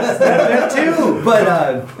yes, that too.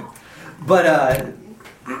 But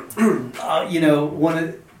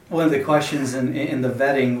one of the questions in the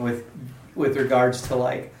vetting with regards to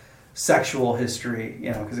like sexual history,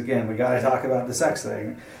 because again we got to talk about the sex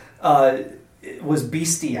thing, was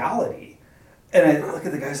bestiality, and I look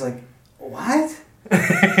at the guys like, what? And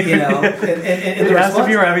They asked if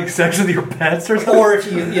you were having sex with your pets or something, or if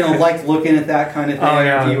you like looking at that kind of thing, or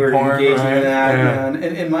if you were engaging in that. Yeah.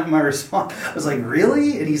 And my response was like,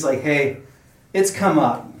 really? And he's like, hey, it's come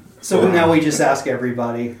up. So now we just ask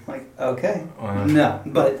everybody, like, okay, no,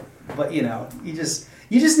 but you just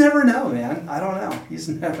never know, man. I don't know. You just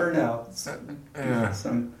never know.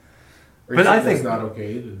 But I think it's not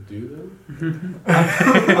okay to do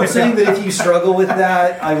that. I'm saying that if you struggle with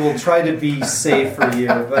that, I will try to be safe for you.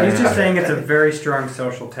 But he's just saying it's a very strong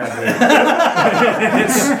social taboo.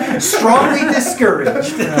 It's strongly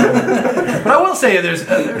discouraged. But I will say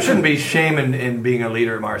there shouldn't be shame in being a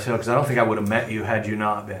leader at Mars Hill, because I don't think I would have met you had you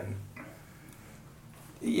not been.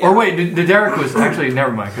 Yeah. Or wait, Derek was actually,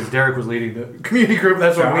 never mind, because Derek was leading the community group.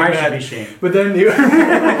 That's what we I met. should be shamed. But then you,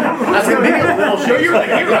 that's gonna be a little shame. You're the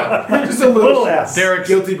hero, just a little ass. Derek's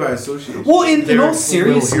guilty by association. Well, in all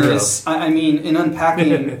seriousness, I mean, in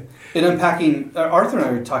unpacking, Arthur and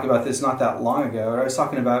I were talking about this not that long ago. I was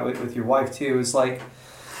talking about it with your wife too. It's like,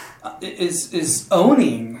 is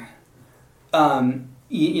owning,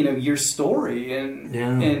 your story,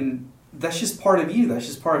 and that's just part of you. That's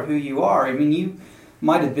just part of who you are. I mean, you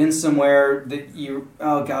might have been somewhere that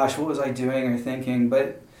oh gosh, what was I doing or thinking?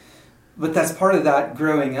 But that's part of that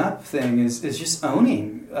growing up thing is just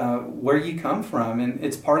owning where you come from, and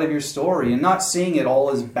it's part of your story, and not seeing it all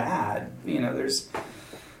as bad. There's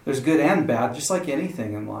good and bad, just like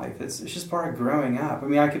anything in life. It's just part of growing up. I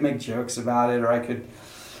mean, I could make jokes about it, or I could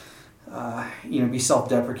be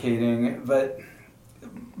self-deprecating, but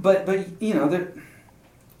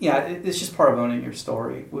it's just part of owning your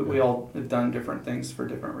story. We all have done different things for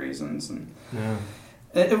different reasons, and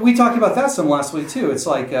we talked about that some last week too. It's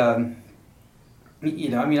like, I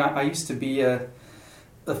used to be a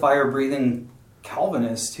fire-breathing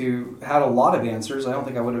Calvinist who had a lot of answers. I don't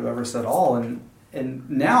think I would have ever said all, and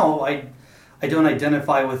now I don't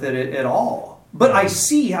identify with it at all. But I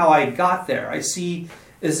see how I got there. I see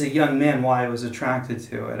as a young man why I was attracted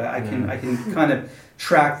to it. I can kind of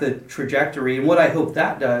track the trajectory, and what I hope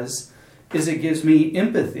that does is it gives me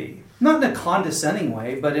empathy, not in a condescending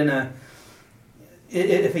way, but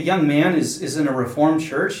if a young man is in a Reformed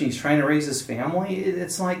church and he's trying to raise his family,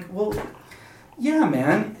 it's like, well, yeah,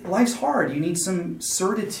 man, life's hard. You need some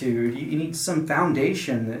certitude. You need some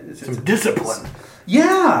foundation. Some discipline.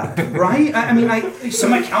 Yeah, right? I mean,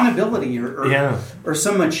 some accountability or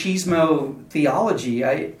some machismo theology.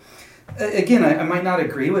 I might not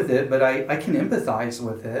agree with it, but I can empathize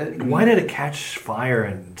with it. Why did it catch fire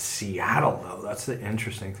in Seattle, though? That's the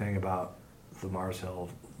interesting thing about the Mars Hill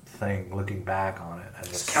thing, looking back on it. As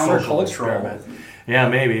a countercultural. Yeah,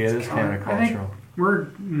 maybe it is countercultural. I think we're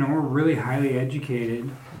really highly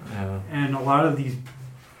educated, and a lot of these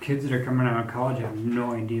kids that are coming out of college have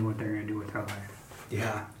no idea what they're going to do with their life.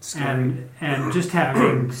 Yeah, and just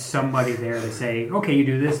having somebody there to say, okay, you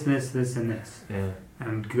do this, this, this, and this,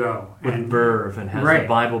 and go with verve and has the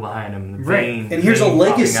Bible behind him, the vein, and here's a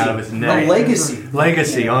legacy out of his neck.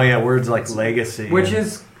 Legacy. Oh yeah, words like legacy, which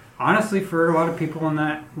is honestly for a lot of people in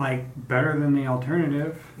that better than the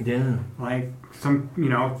alternative. Yeah,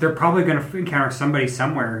 they're probably going to encounter somebody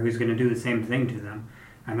somewhere who's going to do the same thing to them,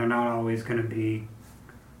 and they're not always going to be,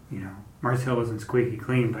 Mars Hill wasn't squeaky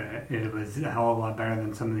clean, but it was a hell of a lot better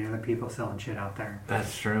than some of the other people selling shit out there.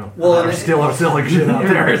 That's true. Well, I'm still selling shit out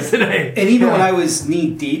there today. And even when I was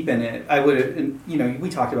knee deep in it, I would have, we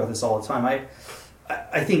talked about this all the time.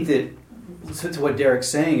 I think that, to what Derek's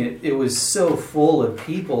saying, it was so full of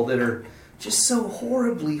people that are just so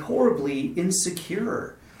horribly, horribly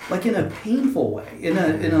insecure, like in a painful way, in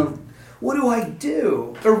a what do I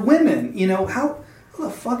do? Or women, the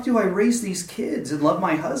fuck do I raise these kids and love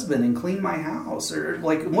my husband and clean my house? Or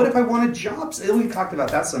like, what if I want a job? We talked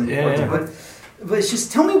about that some before too, but it's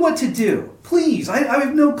just tell me what to do. Please, I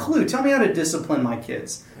have no clue. Tell me how to discipline my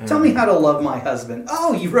kids. Tell me how to love my husband.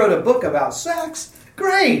 Oh, you wrote a book about sex?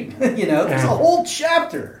 Great. There's a whole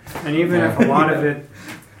chapter. And even if a lot of it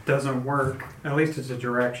doesn't work, at least it's a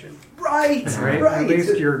direction. Right. At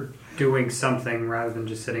least you're doing something rather than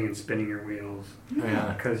just sitting and spinning your wheels.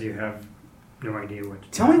 Yeah. Because you have no idea what to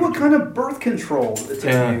do. Tell me what kind of birth control to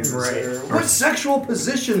use. Right. Or what sexual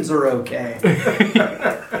positions are okay.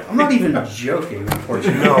 I'm not even joking,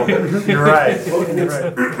 unfortunately. No, you're right.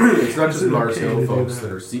 It's not just Mars Hill folks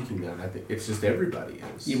that are seeking that. I think it's just everybody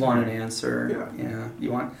is. You want an answer. Yeah.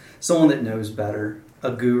 You want someone that knows better.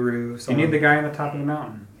 A guru. You need the guy on the top of the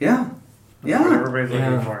mountain. Yeah. That's what everybody's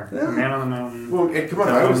looking for. Yeah. The man on the mountain. Well, and come on,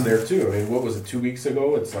 I was there too. I mean, what was it, 2 weeks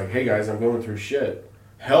ago? It's like, hey guys, I'm going through shit.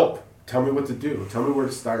 Help. Tell me what to do. Tell me where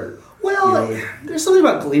to start. Well, there's something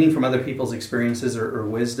about gleaning from other people's experiences or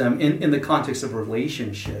wisdom in the context of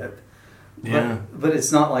relationship. Yeah. But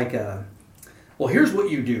it's not like well, here's what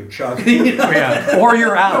you do, Chuck. Or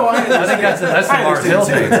you're out. I think that's the Mars Hill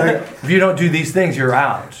thing. If you don't do these things, you're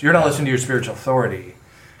out. You're not listening to your spiritual authority.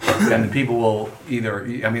 And the people will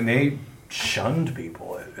they shunned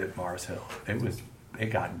people at Mars Hill. It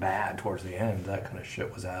got bad towards the end. That kind of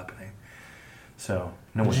shit was happening. So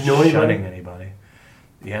no one's shunning anybody.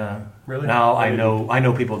 Yeah. Really? Now I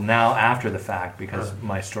know people now after the fact because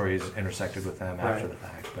my story is intersected with them after the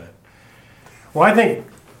fact. But Well, I think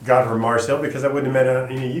God from Mars Hill because I wouldn't have met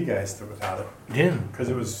any of you guys without it. yeah. Because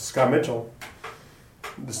it was Scott Mitchell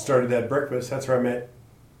that started that breakfast. That's where I met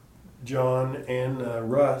John and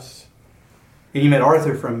Russ. And you met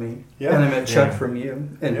Arthur from me. Yeah. And I met Chuck from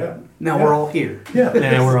you. And now we're all here. Yeah.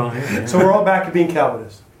 And we're all here. Yeah. So we're all back to being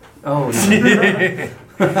Calvinists. Oh,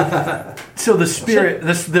 So the spirit,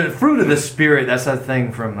 the fruit of the spirit, that's that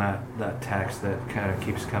thing from that text that kind of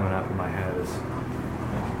keeps coming up in my head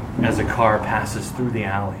as a car passes through the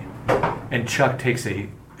alley. And Chuck takes a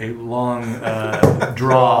long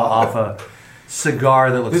draw off a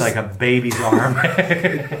cigar that looks like a baby's arm.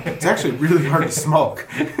 It's actually really hard to smoke.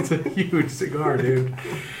 It's a huge cigar, dude.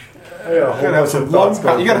 You gotta have some lung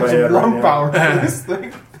power for this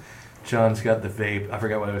thing. John's got the vape. I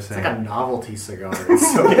forgot what I was saying. It's like a novelty cigar.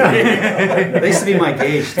 They used to be my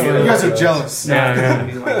gauge, too. You guys are jealous. Yeah.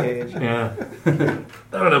 Used to be my gauge. Yeah.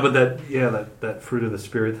 I don't know, but that fruit of the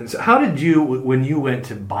spirit thing. So how did you, when you went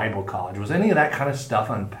to Bible college, was any of that kind of stuff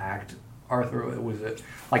unpacked, Arthur? Was it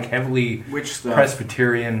like heavily Which stuff?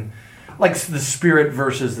 Presbyterian? Like the spirit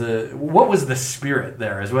versus what was the spirit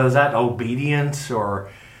there? As well as that obedience or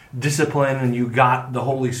discipline, and you got the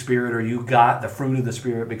Holy Spirit, or you got the fruit of the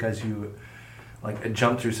Spirit because you like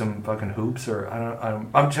jumped through some fucking hoops, or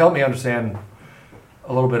help me understand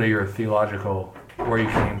a little bit of your theological where you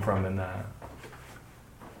came from in that.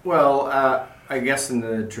 Well, I guess in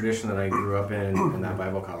the tradition that I grew up in that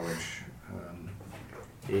Bible college,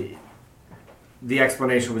 the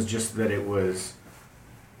explanation was just that it was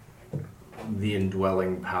the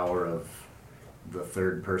indwelling power of the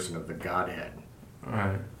third person of the Godhead. All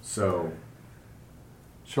right. So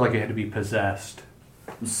like it had to be possessed.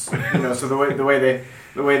 So the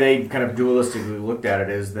way they kind of dualistically looked at it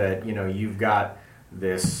is that you've got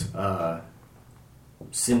this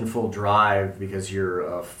sinful drive because you're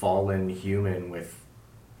a fallen human with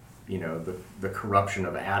the corruption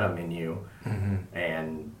of Adam in you,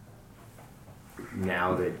 and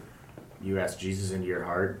now that you ask Jesus into your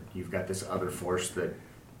heart, you've got this other force that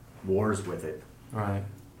wars with it. All right.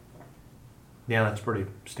 Yeah, that's pretty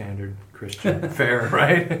standard Christian fare,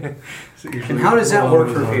 right? And how does that work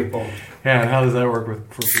for people? Yeah, and how does that work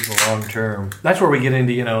for people long term? That's where we get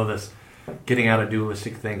into this getting out of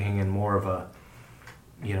dualistic thinking and more of a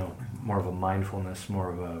mindfulness, more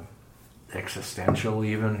of a existential,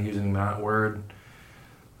 even using that word.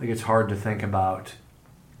 I think it's hard to think about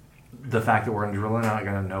the fact that we're really not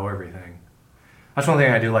going to know everything. That's one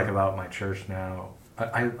thing I do like about my church now.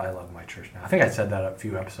 I love my church now. I think I said that a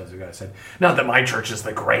few episodes ago. I said, not that my church is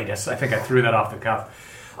the greatest. I think I threw that off the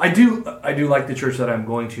cuff. I do like the church that I'm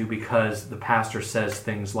going to because the pastor says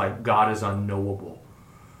things like, God is unknowable.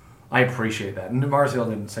 I appreciate that. And Mars Hill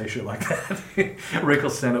didn't say shit like that. Rick will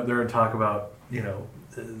stand up there and talk about,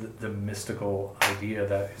 the mystical idea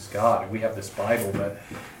that is God. We have this Bible, but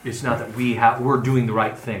it's not that we're doing the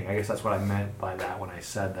right thing. I guess that's what I meant by that when I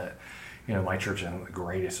said that. My church isn't the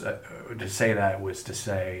greatest. To say that was to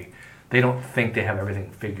say they don't think they have everything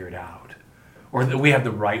figured out, or that we have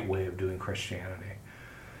the right way of doing Christianity.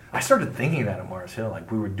 I started thinking that at Mars Hill,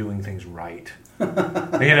 like we were doing things right.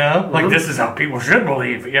 Like this is how people should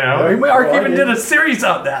believe. Mark even did a series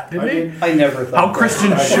on that, didn't he? I never thought How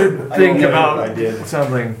Christians should I think did. about I did.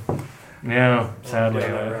 something. Yeah, sadly,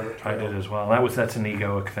 Yeah, I did as well. That's an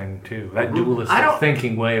egoic thing too. That dualistic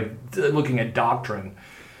thinking way of looking at doctrine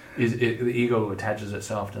the ego attaches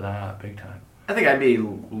itself to that big time. I think I'd be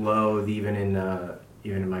loath even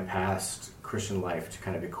in my past Christian life to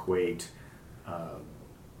kind of equate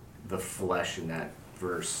the flesh in that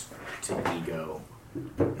verse to ego.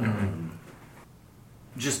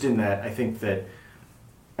 Just in that, I think that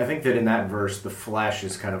in that verse the flesh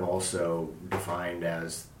is kind of also defined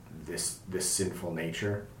as this sinful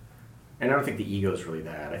nature, and I don't think the ego is really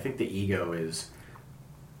that. I think the ego is,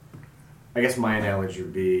 I guess my analogy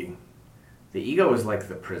would be, the ego is like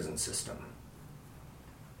the prison system.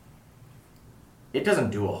 It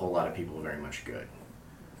doesn't do a whole lot of people very much good.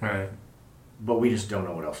 Right. But we just don't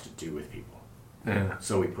know what else to do with people. Yeah.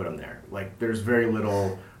 So we put them there. Like, there's very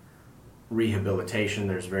little rehabilitation,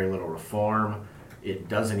 there's very little reform. It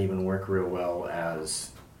doesn't even work real well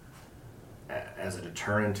as a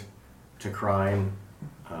deterrent to crime.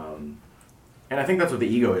 And I think that's what the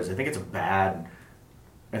ego is. I think it's a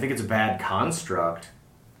bad construct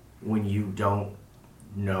when you don't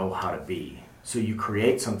know how to be. So you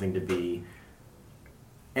create something to be,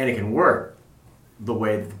 and it can work the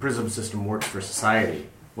way that the prison system works for society.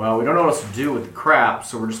 Well, we don't know what else to do with the crap,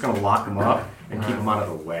 so we're just going to lock them up and keep them out of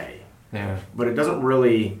the way. Yeah. But it doesn't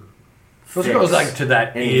really It goes like to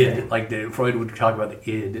that anything. id, like Freud would talk about the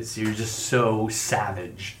id. You're just so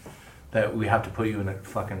savage that we have to put you in a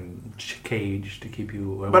fucking cage to keep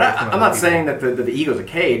you away But from I'm other not people. saying that the ego's a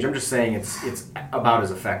cage. I'm just saying it's about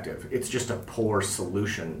as effective. It's just a poor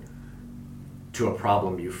solution to a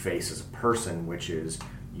problem you face as a person, which is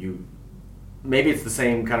maybe it's the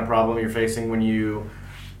same kind of problem you're facing when you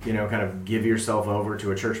kind of give yourself over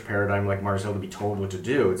to a church paradigm like Mars Hill to be told what to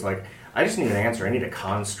do. It's like, I just need an answer. I need a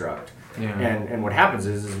construct. Yeah. And what happens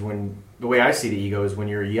is when, the way I see the ego is when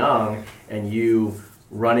you're young and you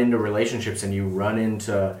run into relationships and you run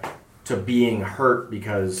into being hurt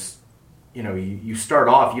because, you start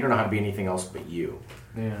off, you don't know how to be anything else but you.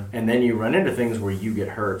 Yeah. And then you run into things where you get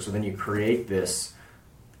hurt. So then you create this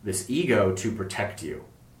ego to protect you.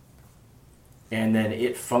 And then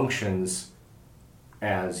it functions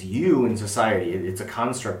as you in society. It's a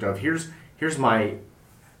construct of, here's my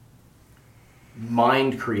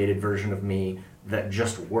mind-created version of me that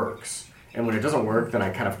just works. And when it doesn't work, then I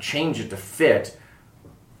kind of change it to fit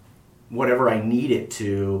whatever I need it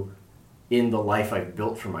to in the life I've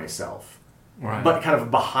built for myself. Right. But kind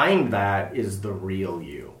of behind that is the real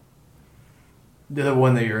you. The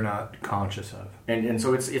one that you're not conscious of. And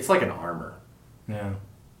so it's like an armor. Yeah.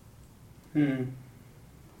 Isn't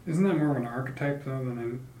that more of an archetype though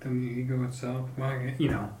than the ego itself? Well,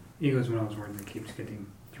 ego is one of those words that keeps getting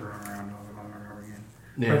thrown around over and over again.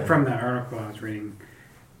 Yeah. But from that article I was reading,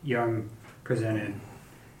 Jung presented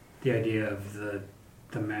the idea of the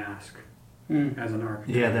mask as an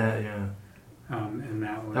archetype. Yeah, and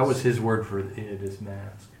that was his word for it is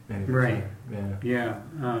mask. Right. Yeah. Yeah.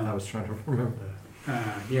 I was trying to remember that.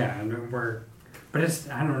 But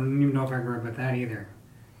I don't even know if I agree with that either.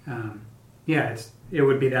 It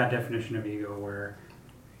would be that definition of ego where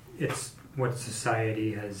it's what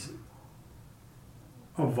society has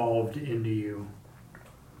evolved into you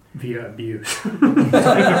via abuse. Like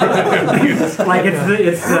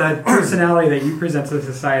it's the personality that you present to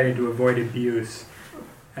society to avoid abuse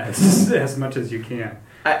as much as you can.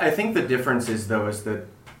 I think the difference is that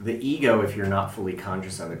the ego, if you're not fully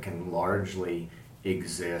conscious of it, can largely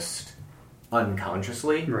exist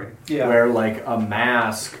unconsciously. Right. Yeah. Where like a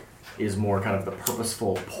mask is more kind of the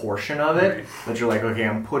purposeful portion of it. Right. That you're like, okay,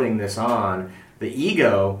 I'm putting this on. The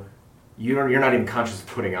ego, you're not even conscious of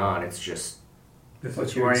putting on. It's just, This What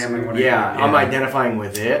is you who I were am and what yeah, I do. I'm identifying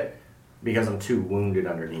with it because I'm too wounded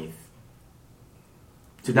underneath.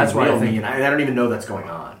 That's why I think- me, and I don't even know that's going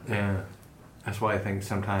on. Yeah. That's why I think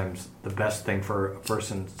sometimes the best thing for a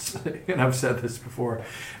person, and I've said this before,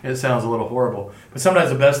 and it sounds a little horrible, but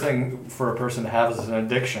sometimes the best thing for a person to have is an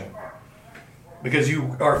addiction. Because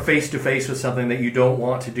you are face to face with something that you don't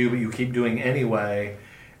want to do, but you keep doing anyway,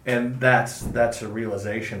 and that's a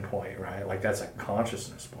realization point, right? Like that's a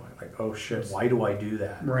consciousness point. Like, oh shit, why do I do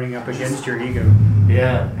that? Running up against your ego,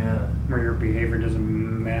 Yeah. where your behavior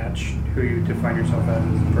doesn't match who you define yourself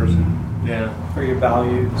as a person. Yeah. Or your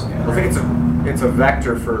values. Yeah. I think it's a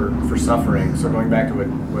vector for suffering. So going back to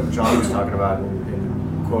what John was talking about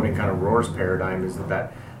in quoting kind of Rohr's paradigm is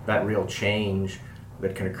that real change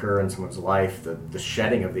that can occur in someone's life, the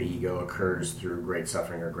shedding of the ego occurs through great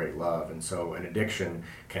suffering or great love. And so an addiction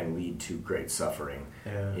can lead to great suffering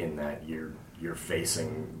in that you're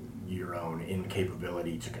facing your own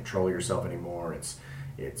incapability to control yourself anymore.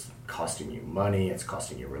 It's costing you money, it's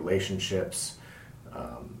costing you relationships,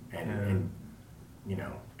 and you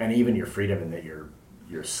know, and even your freedom, and that you're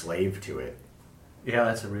a slave to it. Yeah,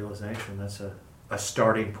 that's a realization. That's a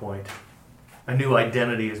starting point. A new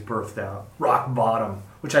identity is birthed out. Rock bottom,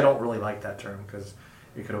 which I don't really like that term because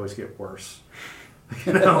it could always get worse.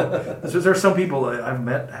 You know, there's some people that I've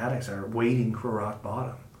met, addicts, that are waiting for rock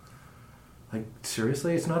bottom. Like,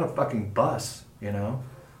 seriously, it's not a fucking bus, you know?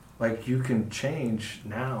 Like, you can change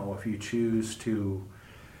now if you choose to.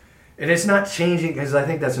 And it's not changing, because I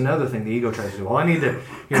think that's another thing the ego tries to do. Well, I need to,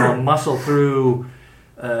 you know, muscle through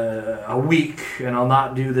a week, and I'll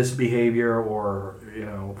not do this behavior, or, you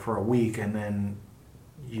know, for a week, and then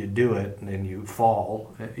you do it, and then you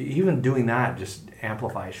fall. Even doing that just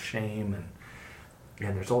amplifies shame,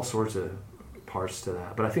 and there's all sorts of parts to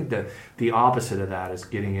that. But I think that the opposite of that is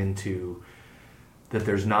getting into that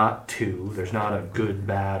there's not a good,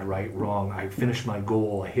 bad, right, wrong. I finished my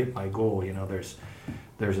goal, I hit my goal. You know, there's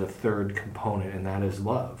a third component, and that is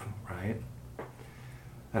love, right?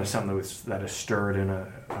 That is something that is stirred in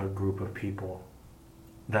a group of people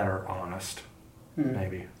that are honest,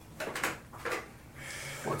 maybe.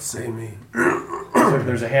 What say me?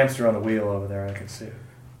 There's a hamster on the wheel over there, I can see it.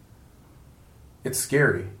 It's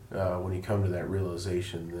scary when you come to that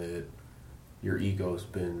realization that your ego's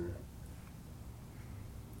been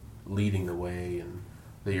leading the way, and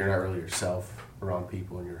that you're not really yourself around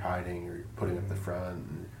people, and you're hiding, or you're putting up the front,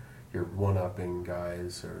 and you're one-upping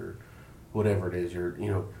guys, or whatever it is.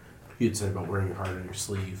 You'd said about wearing your heart on your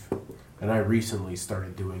sleeve, and I recently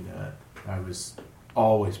started doing that. I was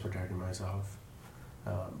always protecting myself.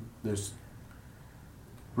 There's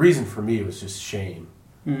reason for me, it was just shame.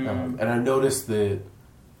 And I noticed that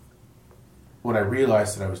when I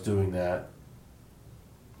realized that I was doing that,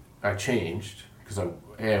 I changed, because I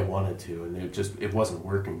wanted to, and it wasn't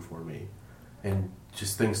working for me, and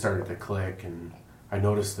just things started to click, and I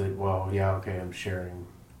noticed that, well, yeah, okay, I'm sharing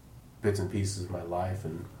bits and pieces of my life,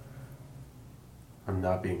 and I'm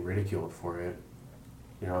not being ridiculed for it.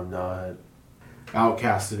 You know, I'm not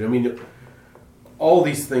outcasted. I mean, all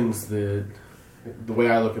these things that the way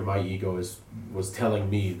I look at my ego was telling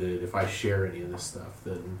me that if I share any of this stuff,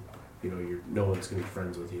 then, you know, no one's going to be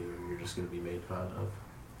friends with you, and you're just going to be made fun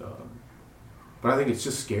of. But I think it's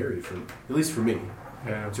just scary, at least for me,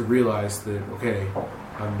 to realize that, okay,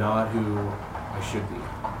 I'm not who I should be.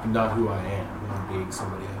 I'm not who I am. I'm being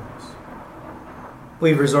somebody else.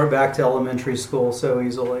 We resort back to elementary school so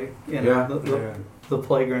easily. You know, the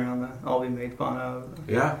playground that I'll be made fun of.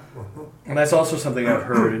 Yeah. And that's also something I've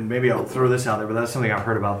heard, and maybe I'll throw this out there, but that's something I've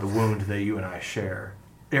heard about the wound that you and I share.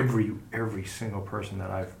 Every single person that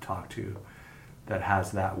I've talked to that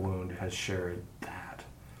has that wound has shared that.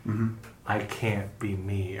 Mm-hmm. I can't be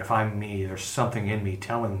me. If I'm me, there's something in me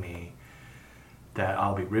telling me that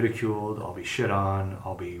I'll be ridiculed, I'll be shit on,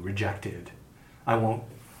 I'll be rejected. I won't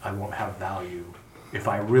have value if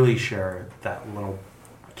I really share that little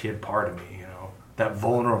kid part of me, you know, that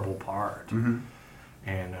vulnerable part. Mm-hmm.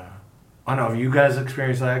 And I don't know if you guys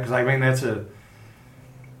experience that, because I mean it's a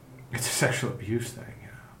sexual abuse thing. You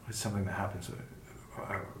know, it's something that happens.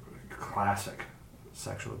 Classic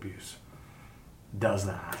sexual abuse does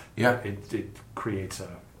that. Yeah, it creates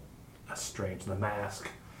a strange. The mask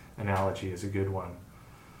analogy is a good one.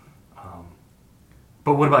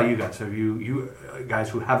 But what about you guys? Have you guys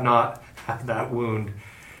who have not had that wound,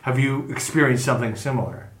 have you experienced something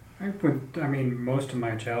similar? I mean, most of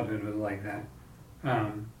my childhood was like that.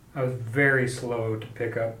 I was very slow to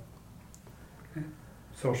pick up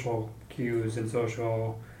social cues and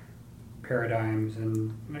social paradigms,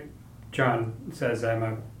 and like John says, I'm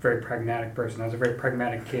a very pragmatic person. I was a very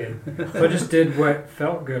pragmatic kid. So I just did what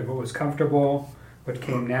felt good, what was comfortable, what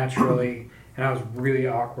came naturally, and I was really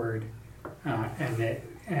awkward.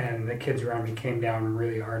 And the kids around me came down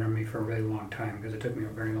really hard on me for a really long time, because it took me a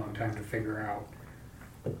very long time to figure out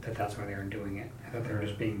that that's why they were doing it. I thought they were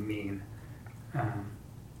just being mean.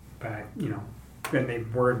 But, you know, and they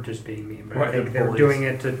were just being mean. But I think they were doing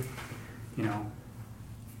it to, you know,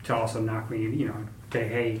 to also knock me, you know, say,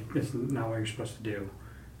 hey, this is not what you're supposed to do.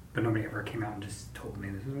 But nobody ever came out and just told me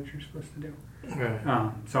this is what you're supposed to do.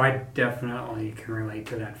 Right. So I definitely can relate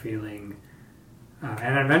to that feeling.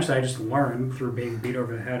 And eventually I just learned through being beat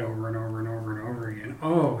over the head over and over and over and over again,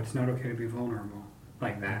 oh, it's not okay to be vulnerable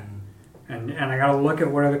like that. And I got to look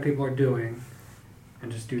at what other people are doing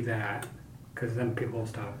and just do that, because then people will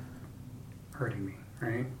stop hurting me,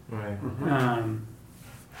 right? Right. Mm-hmm.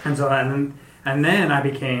 And so and then I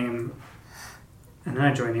became, and then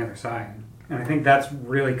I joined the other side. And I think that's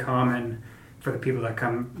really common for the people that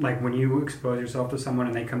come, like when you expose yourself to someone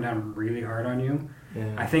and they come down really hard on you.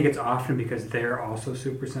 Yeah. I think it's often because they're also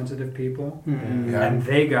super sensitive people, Yeah. and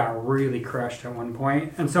they got really crushed at one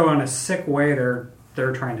point. And so in a sick way,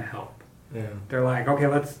 they're trying to help. Yeah. They're like, okay,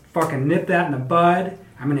 let's fucking nip that in the bud.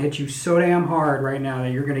 I'm gonna hit you so damn hard right now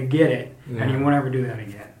that you're gonna get it, and you won't ever do that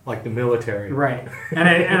again. Like the military, right?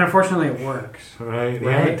 And unfortunately, it works. Right?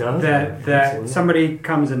 Yeah, it does. That somebody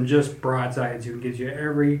comes and just broadsides you and gives you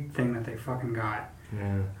everything that they fucking got.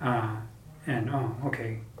 Yeah. And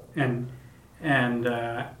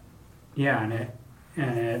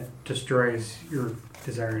it destroys your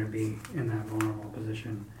desire to be in that vulnerable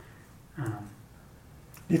position. Do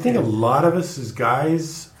you think a lot of us as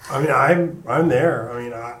guys? I mean, I'm there. I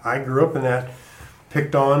mean, I grew up in that.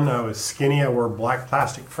 Picked on. I was skinny. I wore black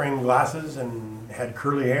plastic frame glasses and had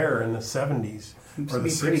curly hair in the 70s or the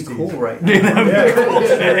 60s. Pretty cool, right?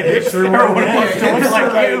 It sure was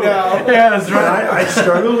like you. Yeah, that's right. I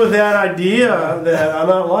struggled with that idea that I'm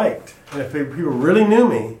not liked. And if people really knew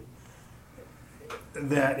me,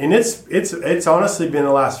 and it's honestly been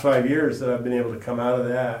the last 5 years that I've been able to come out of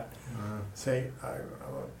that. Say,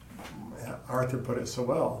 Arthur put it so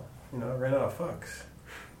well. I ran out of fucks.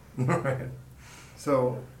 Right.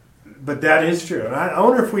 So, but that is true, and I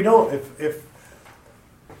wonder if we don't,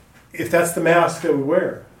 if that's the mask that we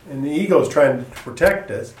wear, and the ego's trying to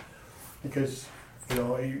protect us, because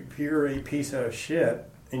if you're a piece of shit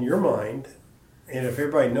in your mind, and if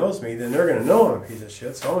everybody knows me, then they're going to know I'm a piece of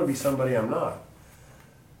shit. So I'm going to be somebody I'm not.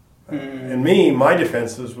 And my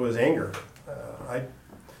defenses was anger. I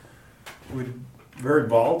would very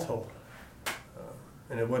volatile,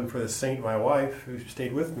 and it wasn't for the saint, my wife, who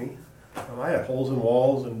stayed with me. I had holes in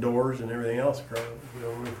walls and doors and everything else when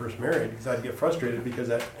we were first married, because I'd get frustrated because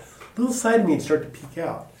that little side of me would start to peek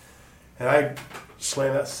out. And I'd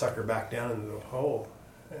slam that sucker back down into the hole.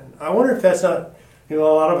 And I wonder if that's not, a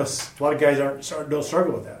lot of guys don't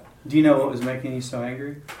struggle with that. Do you know what was making you so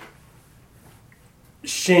angry?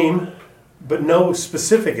 Shame, but no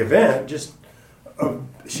specific event, just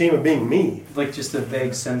shame of being me. Like just a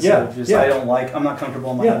vague sense Yeah, of yeah. I'm not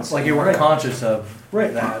comfortable in my own skin. Like you weren't conscious of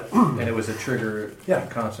Right. that, and it was a trigger Yeah.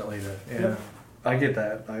 constantly. Yeah. I get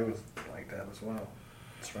that. I was like that as well.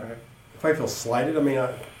 That's right. If I feel slighted,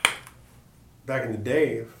 back in the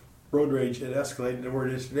day, if road rage had escalated to where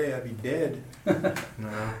it is today, I'd be dead.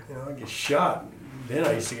 No. I'd get shot. Then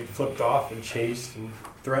I used to get flipped off and chased and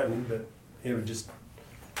threatened, but it would just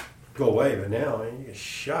go away. But now, you get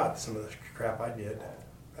shot, some of the crap I did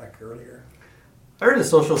back earlier. I heard a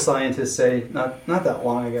social scientist say, not that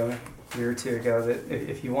long ago, a year or two ago, that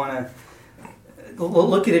if you want to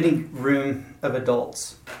look at any room of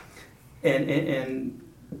adults, and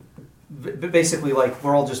basically, like,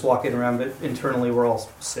 we're all just walking around, but internally we're all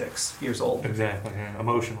 6 years old. Exactly. Yeah.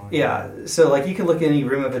 Emotionally. Yeah. So, like, you can look at any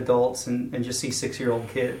room of adults and just see 6-year-old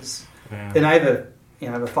kids. Yeah. And I have a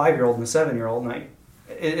 5-year-old and a 7-year-old, and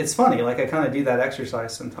it's funny. Like, I kind of do that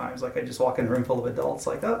exercise sometimes. Like, I just walk in a room full of adults,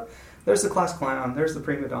 like, oh, there's the class clown, there's the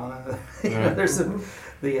prima donna, there's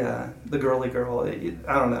the girly girl.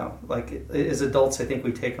 I don't know. Like, as adults, I think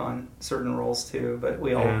we take on certain roles too, but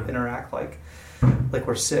we all interact like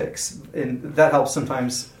we're 6, and that helps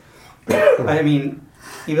sometimes. I mean,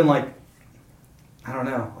 even like, I don't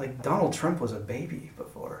know, like Donald Trump was a baby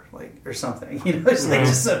before, like, or something. It's like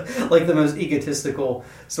just like the most egotistical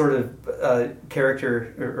sort of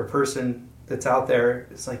character or person that's out there.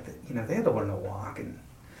 It's like they had to learn to walk and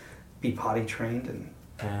be potty trained, and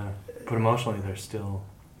but emotionally they're still.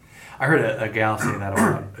 I heard a gal say that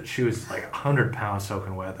about. She was like 100 pounds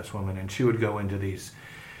soaking wet, this woman, and she would go into these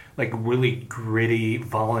like really gritty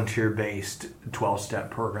volunteer-based 12-step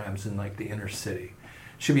programs in like the inner city.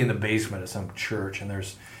 She'd be in the basement of some church, and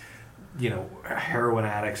there's heroin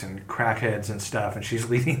addicts and crackheads and stuff, and she's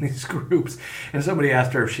leading these groups. And somebody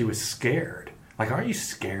asked her if she was scared. Like, aren't you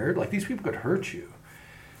scared? Like, these people could hurt you.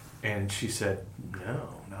 And she said,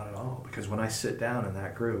 no, not at all. Because when I sit down in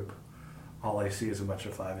that group, all I see is a bunch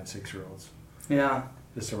of 5- and 6-year-olds. Yeah.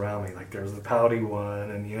 Just around me. Like, there's the pouty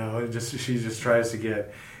one, and, she just tries to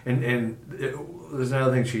get... And there's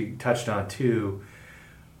another thing she touched on, too,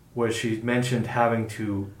 was she mentioned having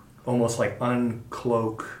to almost, like,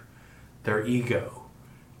 uncloak their ego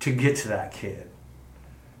to get to that kid.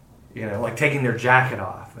 Like taking their jacket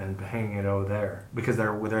off and hanging it over there. Because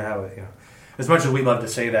they're having, as much as we love to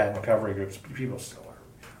say that in recovery groups, people still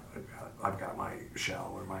are. I've got my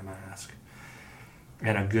shell or my mask.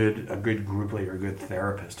 And a good group leader, a good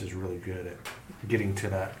therapist is really good at getting to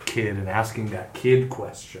that kid and asking that kid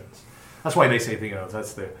questions. That's why they say,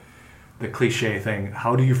 that's the cliche thing.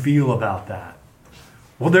 How do you feel about that?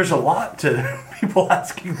 Well, there's a lot to people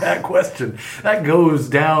asking that question. That goes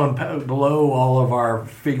down below all of our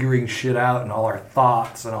figuring shit out and all our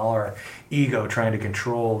thoughts and all our ego trying to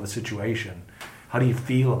control the situation. How do you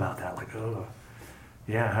feel about that? Like, oh,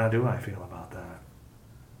 yeah, how do I feel about that?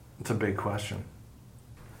 It's a big question.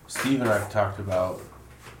 Steve and I have talked about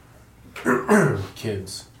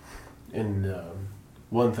kids. And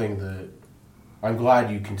one thing that I'm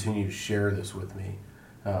glad you continue to share this with me.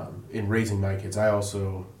 In raising my kids, I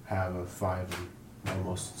also have a 7 and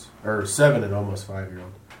almost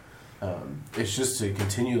 5-year-old. It's just to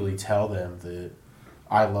continually tell them that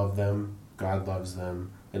I love them, God loves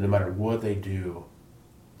them, and no matter what they do,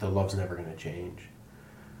 the love's never going to change.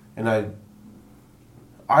 And I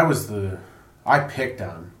picked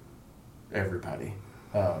on everybody.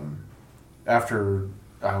 After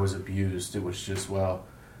I was abused, it was just, well,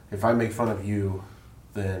 if I make fun of you,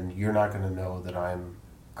 then you're not going to know that I'm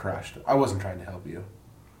crushed. I wasn't trying to help you.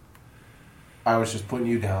 I was just putting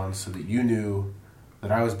you down so that you knew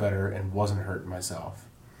that I was better and wasn't hurting myself.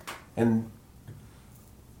 And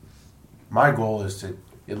my goal is to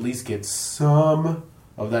at least get some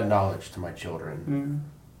of that knowledge to my children.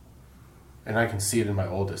 And I can see it in my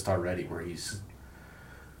oldest already, where he's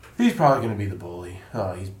probably going to be the bully.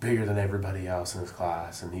 He's bigger than everybody else in his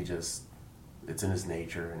class, and it's in his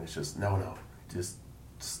nature, and it's just, no, just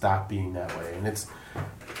stop being that way. And that's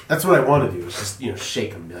what I want to do, is just,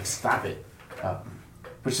 shake him, be like, stop it.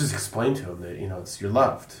 But just explain to him that, you're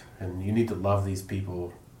loved, and you need to love these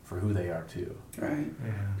people for who they are too. Right.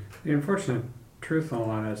 Yeah. The unfortunate truth on a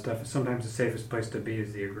lot of that stuff is sometimes the safest place to be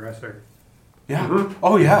is the aggressor. Yeah. Mm-hmm.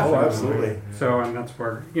 Oh yeah. Oh, absolutely. So, and that's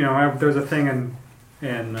where, there's a thing in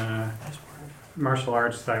martial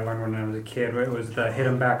arts that I learned when I was a kid. It was the hit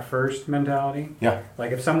them back first mentality. Yeah.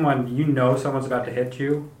 Like if someone's about to hit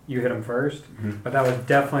you, you hit them first. Mm-hmm. But that was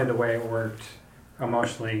definitely the way it worked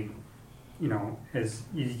emotionally. Is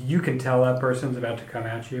you can tell that person's about to come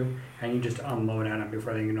at you, and you just unload at them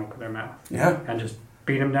before they can open their mouth. Yeah. And just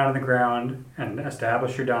beat them down to the ground and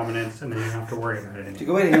establish your dominance, and then you don't have to worry about it anymore. It's a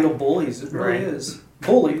good way to handle bullies. It really is.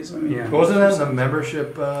 Bullies. I mean, yeah. Wasn't that the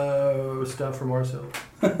membership stuff from Marcel?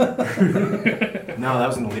 No, that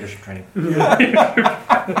was in the leadership training.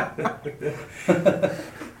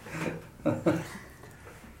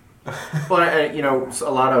 But a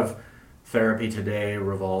lot of therapy today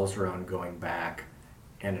revolves around going back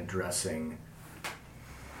and addressing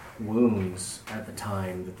wounds at the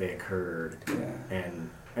time that they occurred. Yeah.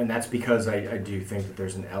 And that's because I do think that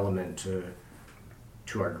there's an element to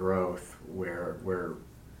our growth where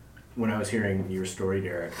when I was hearing your story,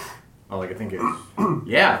 Derek, all I could think is,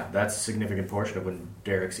 yeah, that's a significant portion of when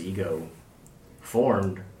Derek's ego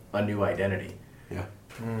formed a new identity. Yeah.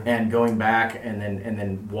 And going back and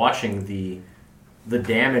then watching the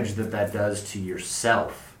damage that does to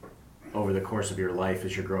yourself over the course of your life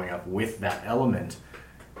as you're growing up with that element.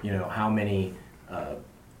 How many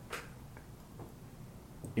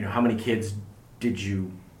kids did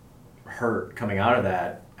you hurt coming out of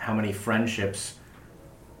that? How many friendships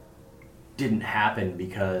didn't happen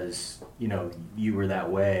because you were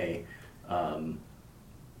that way? And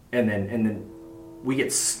then we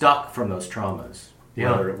get stuck from those traumas.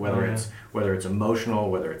 Yeah. Whether it's emotional,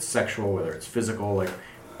 whether it's sexual, whether it's physical. Like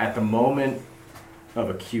at the moment of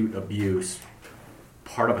acute abuse,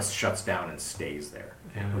 part of us shuts down and stays there.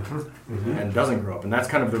 Yeah. Mm-hmm. And doesn't grow up. And that's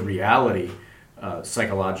kind of the reality,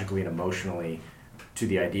 psychologically and emotionally, to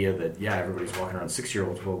the idea that, yeah, everybody's walking around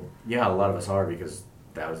 6-year-olds. Well, yeah, a lot of us are, because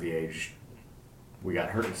that was the age we got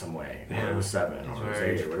hurt in some way. Yeah. Or it was 7, or it was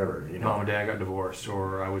 8, or whatever. Mom and dad got divorced,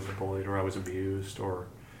 or I was bullied, or I was abused, or...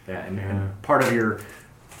 Yeah, and part of your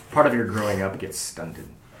growing up gets stunted.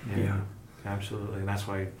 Yeah, absolutely. And that's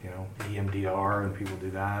why, EMDR and people do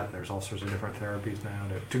that. And there's all sorts of different therapies now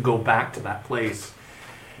to go back to that place.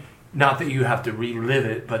 Not that you have to relive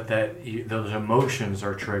it, but that those emotions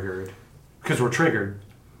are triggered. Because we're triggered.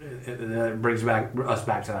 It brings us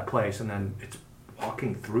back to that place. And then it's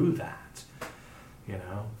walking through that,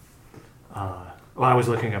 Well, I was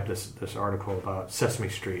looking up this article about Sesame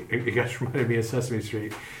Street. You guys reminded me of Sesame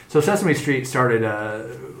Street. So Sesame Street started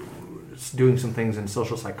doing some things in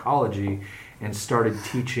social psychology and started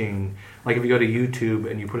teaching, like if you go to YouTube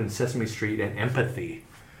and you put in Sesame Street and empathy,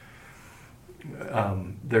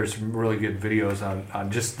 there's some really good videos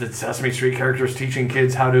on just the Sesame Streit characters teaching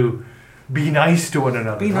kids how to be nice to one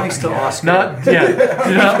another. Be nice to Oscar. Do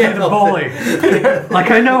not be the bully.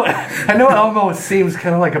 Like I know Elmo seems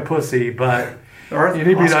kind of like a pussy, but You need to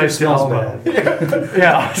be Oscar nice to smells Elmo. bad.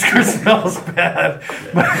 Yeah, Oscar smells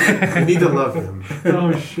bad. You need to love him.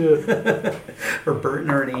 Oh shit! Or Bert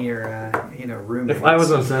and Ernie, or roommates. If I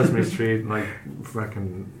was on Sesame Street, like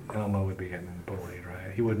fucking Elmo would be getting bullied,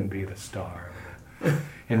 right? He wouldn't be the star.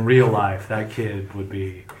 In real life, that kid would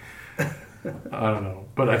be. I don't know,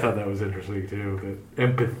 but I thought that was interesting too. That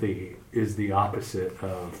empathy is the opposite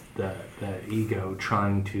of that ego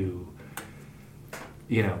trying to,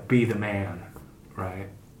 be the man, right?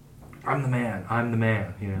 I'm the man.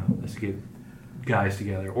 Let's get guys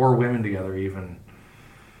together or women together, even.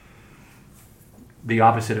 The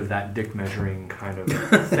opposite of that dick measuring kind of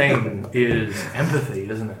thing is empathy,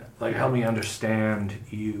 isn't it? Like, help me understand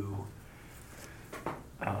you.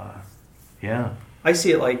 Yeah. I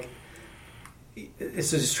see it like,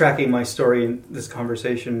 this is tracking my story in this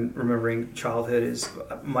conversation, remembering childhood, is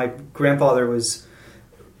my grandfather was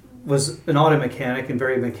an auto mechanic and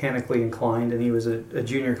very mechanically inclined, and he was a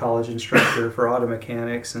junior college instructor for auto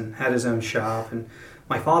mechanics and had his own shop. And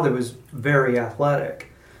my father was very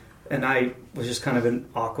athletic, and I was just kind of an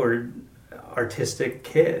awkward, artistic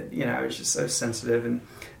kid. I was just so sensitive. And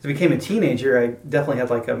as I became a teenager, I definitely had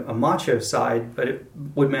like a macho side, but it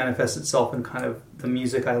would manifest itself in kind of the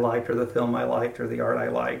music I liked, or the film I liked, or the art I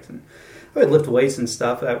liked. And I would lift weights and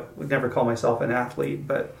stuff. I would never call myself an athlete,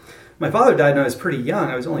 but my father died when I was pretty young.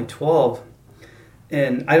 I was only 12,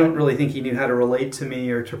 and I don't really think he knew how to relate to me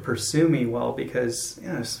or to pursue me well, because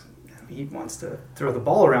he wants to throw the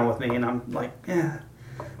ball around with me, and I'm like,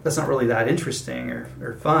 that's not really that interesting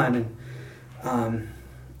or fun. And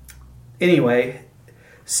anyway,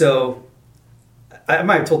 so I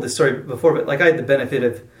might have told this story before, but like I had the benefit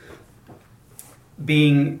of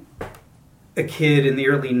being a kid in the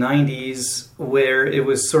early 90s where it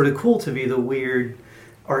was sort of cool to be the weird,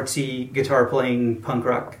 artsy, guitar-playing punk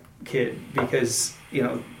rock kid, because,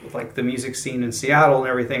 like the music scene in Seattle and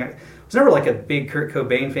everything. I was never like a big Kurt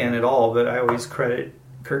Cobain fan at all, but I always credit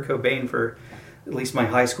Kurt Cobain for at least my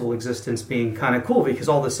high school existence being kind of cool, because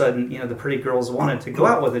all of a sudden, the pretty girls wanted to go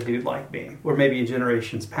out with a dude like me, where maybe in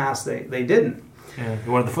generations past they didn't. Yeah,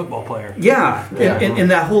 you wanted the football player. Yeah.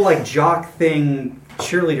 And that whole like jock thing,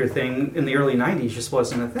 cheerleader thing in the early 90s just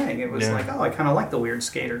wasn't a thing. It was like, I kind of like the weird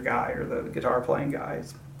skater guy or the guitar playing guy.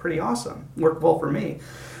 It's pretty awesome. Worked well for me.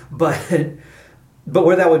 But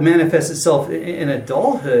where that would manifest itself in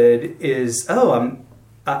adulthood is, I'm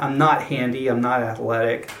not handy, I'm not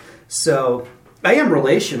athletic. So I am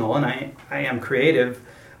relational and I am creative,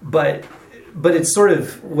 but it's sort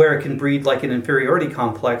of where it can breed like an inferiority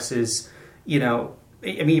complex is,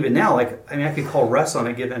 even now, I could call Russ on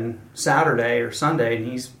a given Saturday or Sunday, and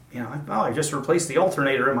he's, I just replaced the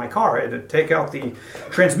alternator in my car. I had to take out the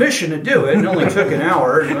transmission to do it. It only took an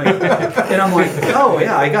hour. And I'm like,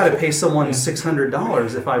 I got to pay someone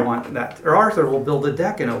 $600 if I want that. Or Arthur will build a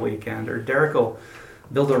deck in a weekend, or Derek will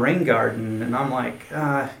build a rain garden. And I'm like,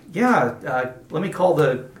 let me call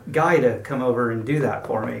the guy to come over and do that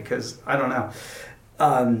for me, because I don't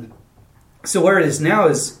know. So where it is now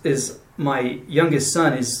is my youngest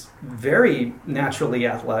son is very naturally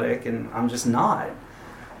athletic, and I'm just not.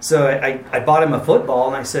 So I bought him a football,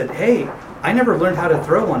 and I said, hey, I never learned how to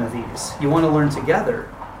throw one of these. You want to learn together?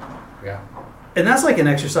 Yeah. And that's like an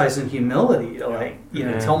exercise in humility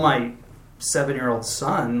to tell my 7-year-old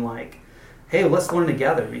son, like, hey, let's learn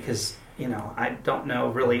together, because, I don't know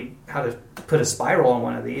really how to put a spiral on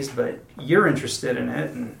one of these, but you're interested in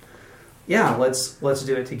it, and let's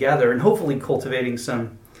do it together. And hopefully cultivating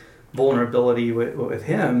some vulnerability with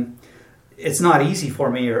him. It's not easy for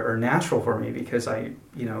me or natural for me, because I,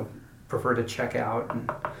 prefer to check out,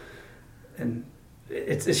 and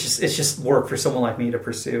it's just work for someone like me to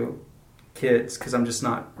pursue kids, because I'm just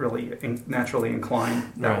not really naturally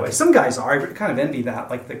inclined that way. Some guys are. I kind of envy that,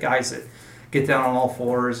 like the guys that get down on all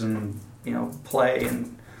fours and play,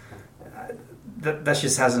 and that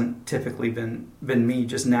just hasn't typically been me,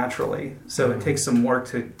 just naturally. So it takes some work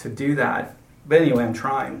to do that. But anyway, I'm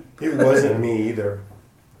trying. It wasn't me either,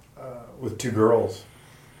 with 2 girls.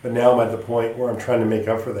 But now I'm at the point where I'm trying to make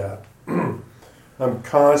up for that. I'm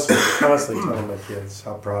constantly telling my kids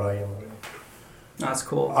how proud I am of them. That's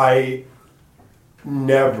cool. I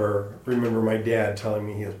never remember my dad telling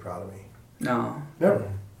me he was proud of me. No.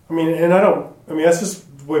 Never. That's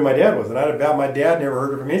just the way my dad was. And my dad never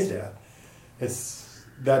heard it from his dad. It's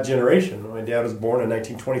that generation. My dad was born in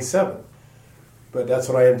 1927. But that's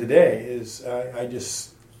what I am today, is I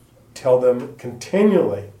just tell them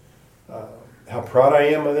continually how proud I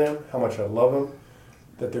am of them, how much I love them,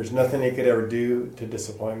 that there's nothing they could ever do to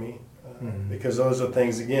disappoint me. Because those are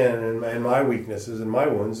things, again, and my weaknesses and my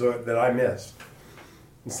wounds that I missed.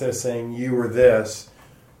 Instead of saying, you were this,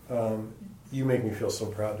 you make me feel so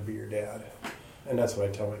proud to be your dad. And that's what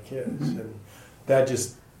I tell my kids. And that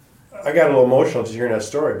just, I got a little emotional just hearing that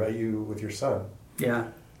story about you with your son. Yeah.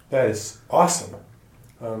 That is awesome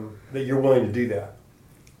that you're willing to do that.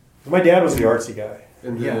 My dad was the artsy guy.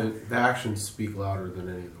 And the actions speak louder than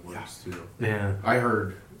any of the words, too. Yeah. I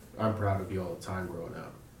heard, I'm proud of you all the time growing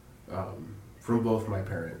up, from both my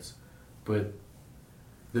parents. But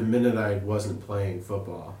the minute I wasn't playing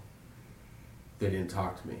football, they didn't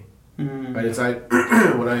talk to me. Mm. Right? It's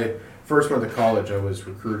when I first went to college, I was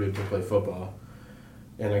recruited to play football.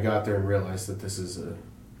 And I got there and realized that this is a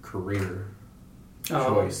career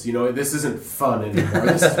choice. You know, this isn't fun anymore.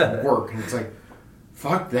 This is work. And it's like,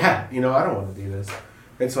 fuck that. You know, I don't want to do this.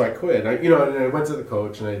 And so I quit. And I went to the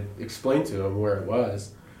coach and I explained to him where it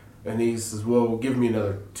was. And he says, well, give me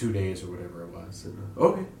another 2 days or whatever it was. And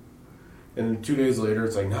okay. And 2 days later,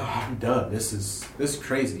 it's like, no, I'm done. This is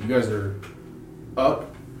crazy. You guys are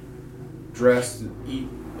up, dressed, eat,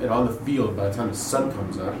 and on the field by the time the sun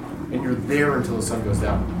comes up. And you're there until the sun goes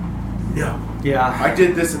down. No. Yeah. I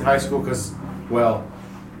did this in high school because, well,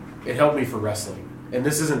 it helped me for wrestling. And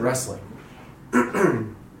this isn't wrestling.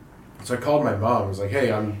 So I called my mom. I was like,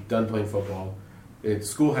 hey, I'm done playing football.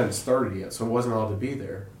 School hadn't started yet, so I wasn't allowed to be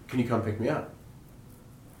there. Can you come pick me up?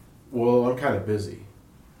 Well, I'm kind of busy.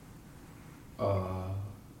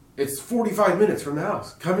 It's 45 minutes from the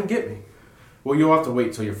house. Come and get me. Well, you'll have to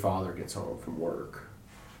wait till your father gets home from work.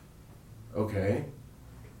 Okay.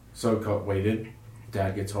 So I waited.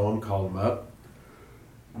 Dad gets home, called him up.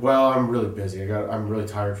 Well, I'm really busy. I'm really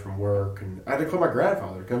tired from work. And I had to call my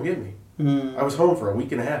grandfather to come get me. I was home for a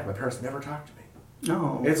week and a half. My parents never talked to me.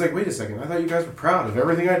 No. And it's like, wait a second. I thought you guys were proud of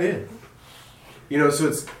everything I did. You know, so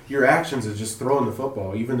it's your actions is just throwing the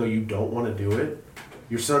football. Even though you don't want to do it,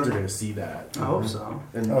 your sons are going to see that. I hope so.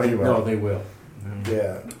 And he will. No, they will.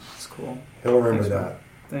 Yeah. That's cool. He'll remember Thanks, that.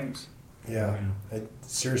 man. Thanks. Yeah.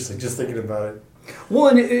 Seriously, just thinking about it. Well,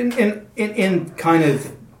 and in kind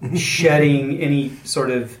of shedding any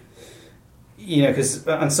sort of, because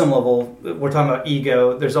on some level, we're talking about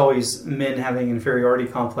ego. There's always men having inferiority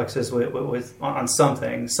complexes with on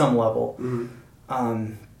something, some level.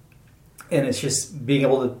 Mm-hmm. And it's just being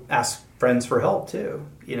able to ask friends for help too,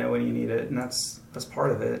 when you need it. And that's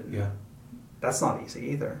part of it. Yeah. That's not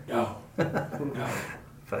easy either. No. No.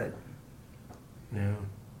 But Yeah.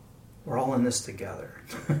 we're all in this together.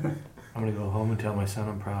 I'm going to go home and tell my son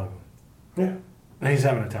I'm proud of him. Yeah. And he's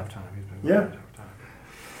having a tough time. He's been having a tough time.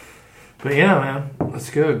 But yeah, man, that's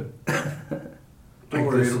good. Don't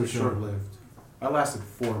worry, it was short-lived. I lasted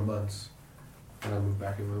 4 months when I moved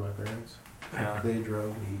back in with my parents. Yeah. They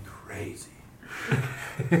drove me crazy.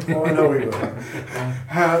 Oh, I know we will.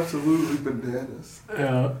 Absolutely bananas.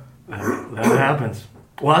 Yeah, that happens.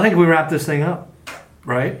 Well, I think we wrap this thing up,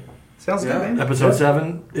 right? Sounds good, man. Episode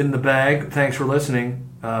 7 in the bag. Thanks for listening.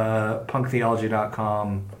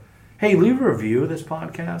 punktheology.com. Hey, leave a review of this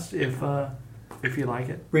podcast if you like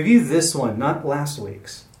it. Review this one, not last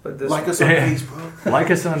week's, but this Like one. us on Facebook. Like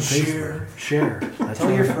us on Facebook. Share. That's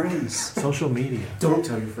Tell your right. friends. Social media. Don't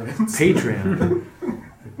tell your friends. Patreon.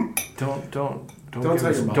 Don't tell give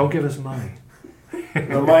us, your mom. don't give us money.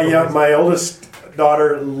 My oldest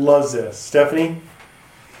daughter loves this. Stephanie,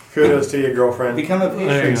 kudos to you, girlfriend. Become a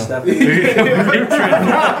There you patron, go. Stephanie. We need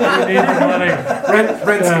money.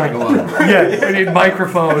 Brent's gonna go on. Yeah, we need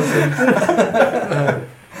microphones.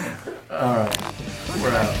 All right, we're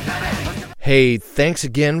out. Hey, thanks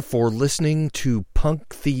again for listening to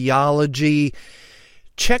Punk Theology.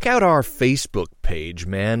 Check out our Facebook page,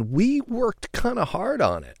 man. We worked kind of hard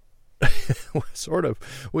on it. Sort of.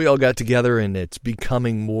 We all got together, and it's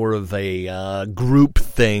becoming more of a group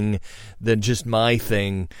thing than just my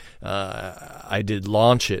thing. I did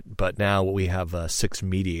launch it, but now we have 6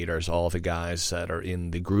 mediators, all the guys that are in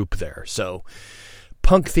the group there. So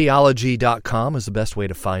punktheology.com is the best way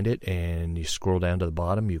to find it, and you scroll down to the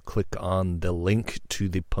bottom, you click on the link to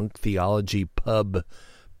the Punk Theology Pub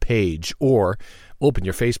page, or open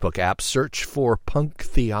your Facebook app, search for Punk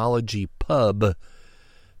Theology Pub,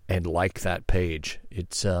 and like that page.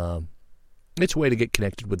 It's a way to get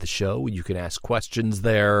connected with the show. You can ask questions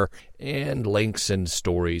there, and links and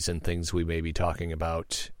stories and things we may be talking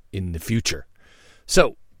about in the future.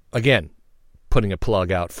 So, again, putting a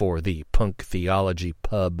plug out for the Punk Theology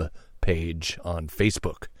Pub page on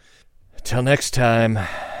Facebook. Until next time,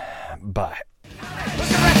 bye.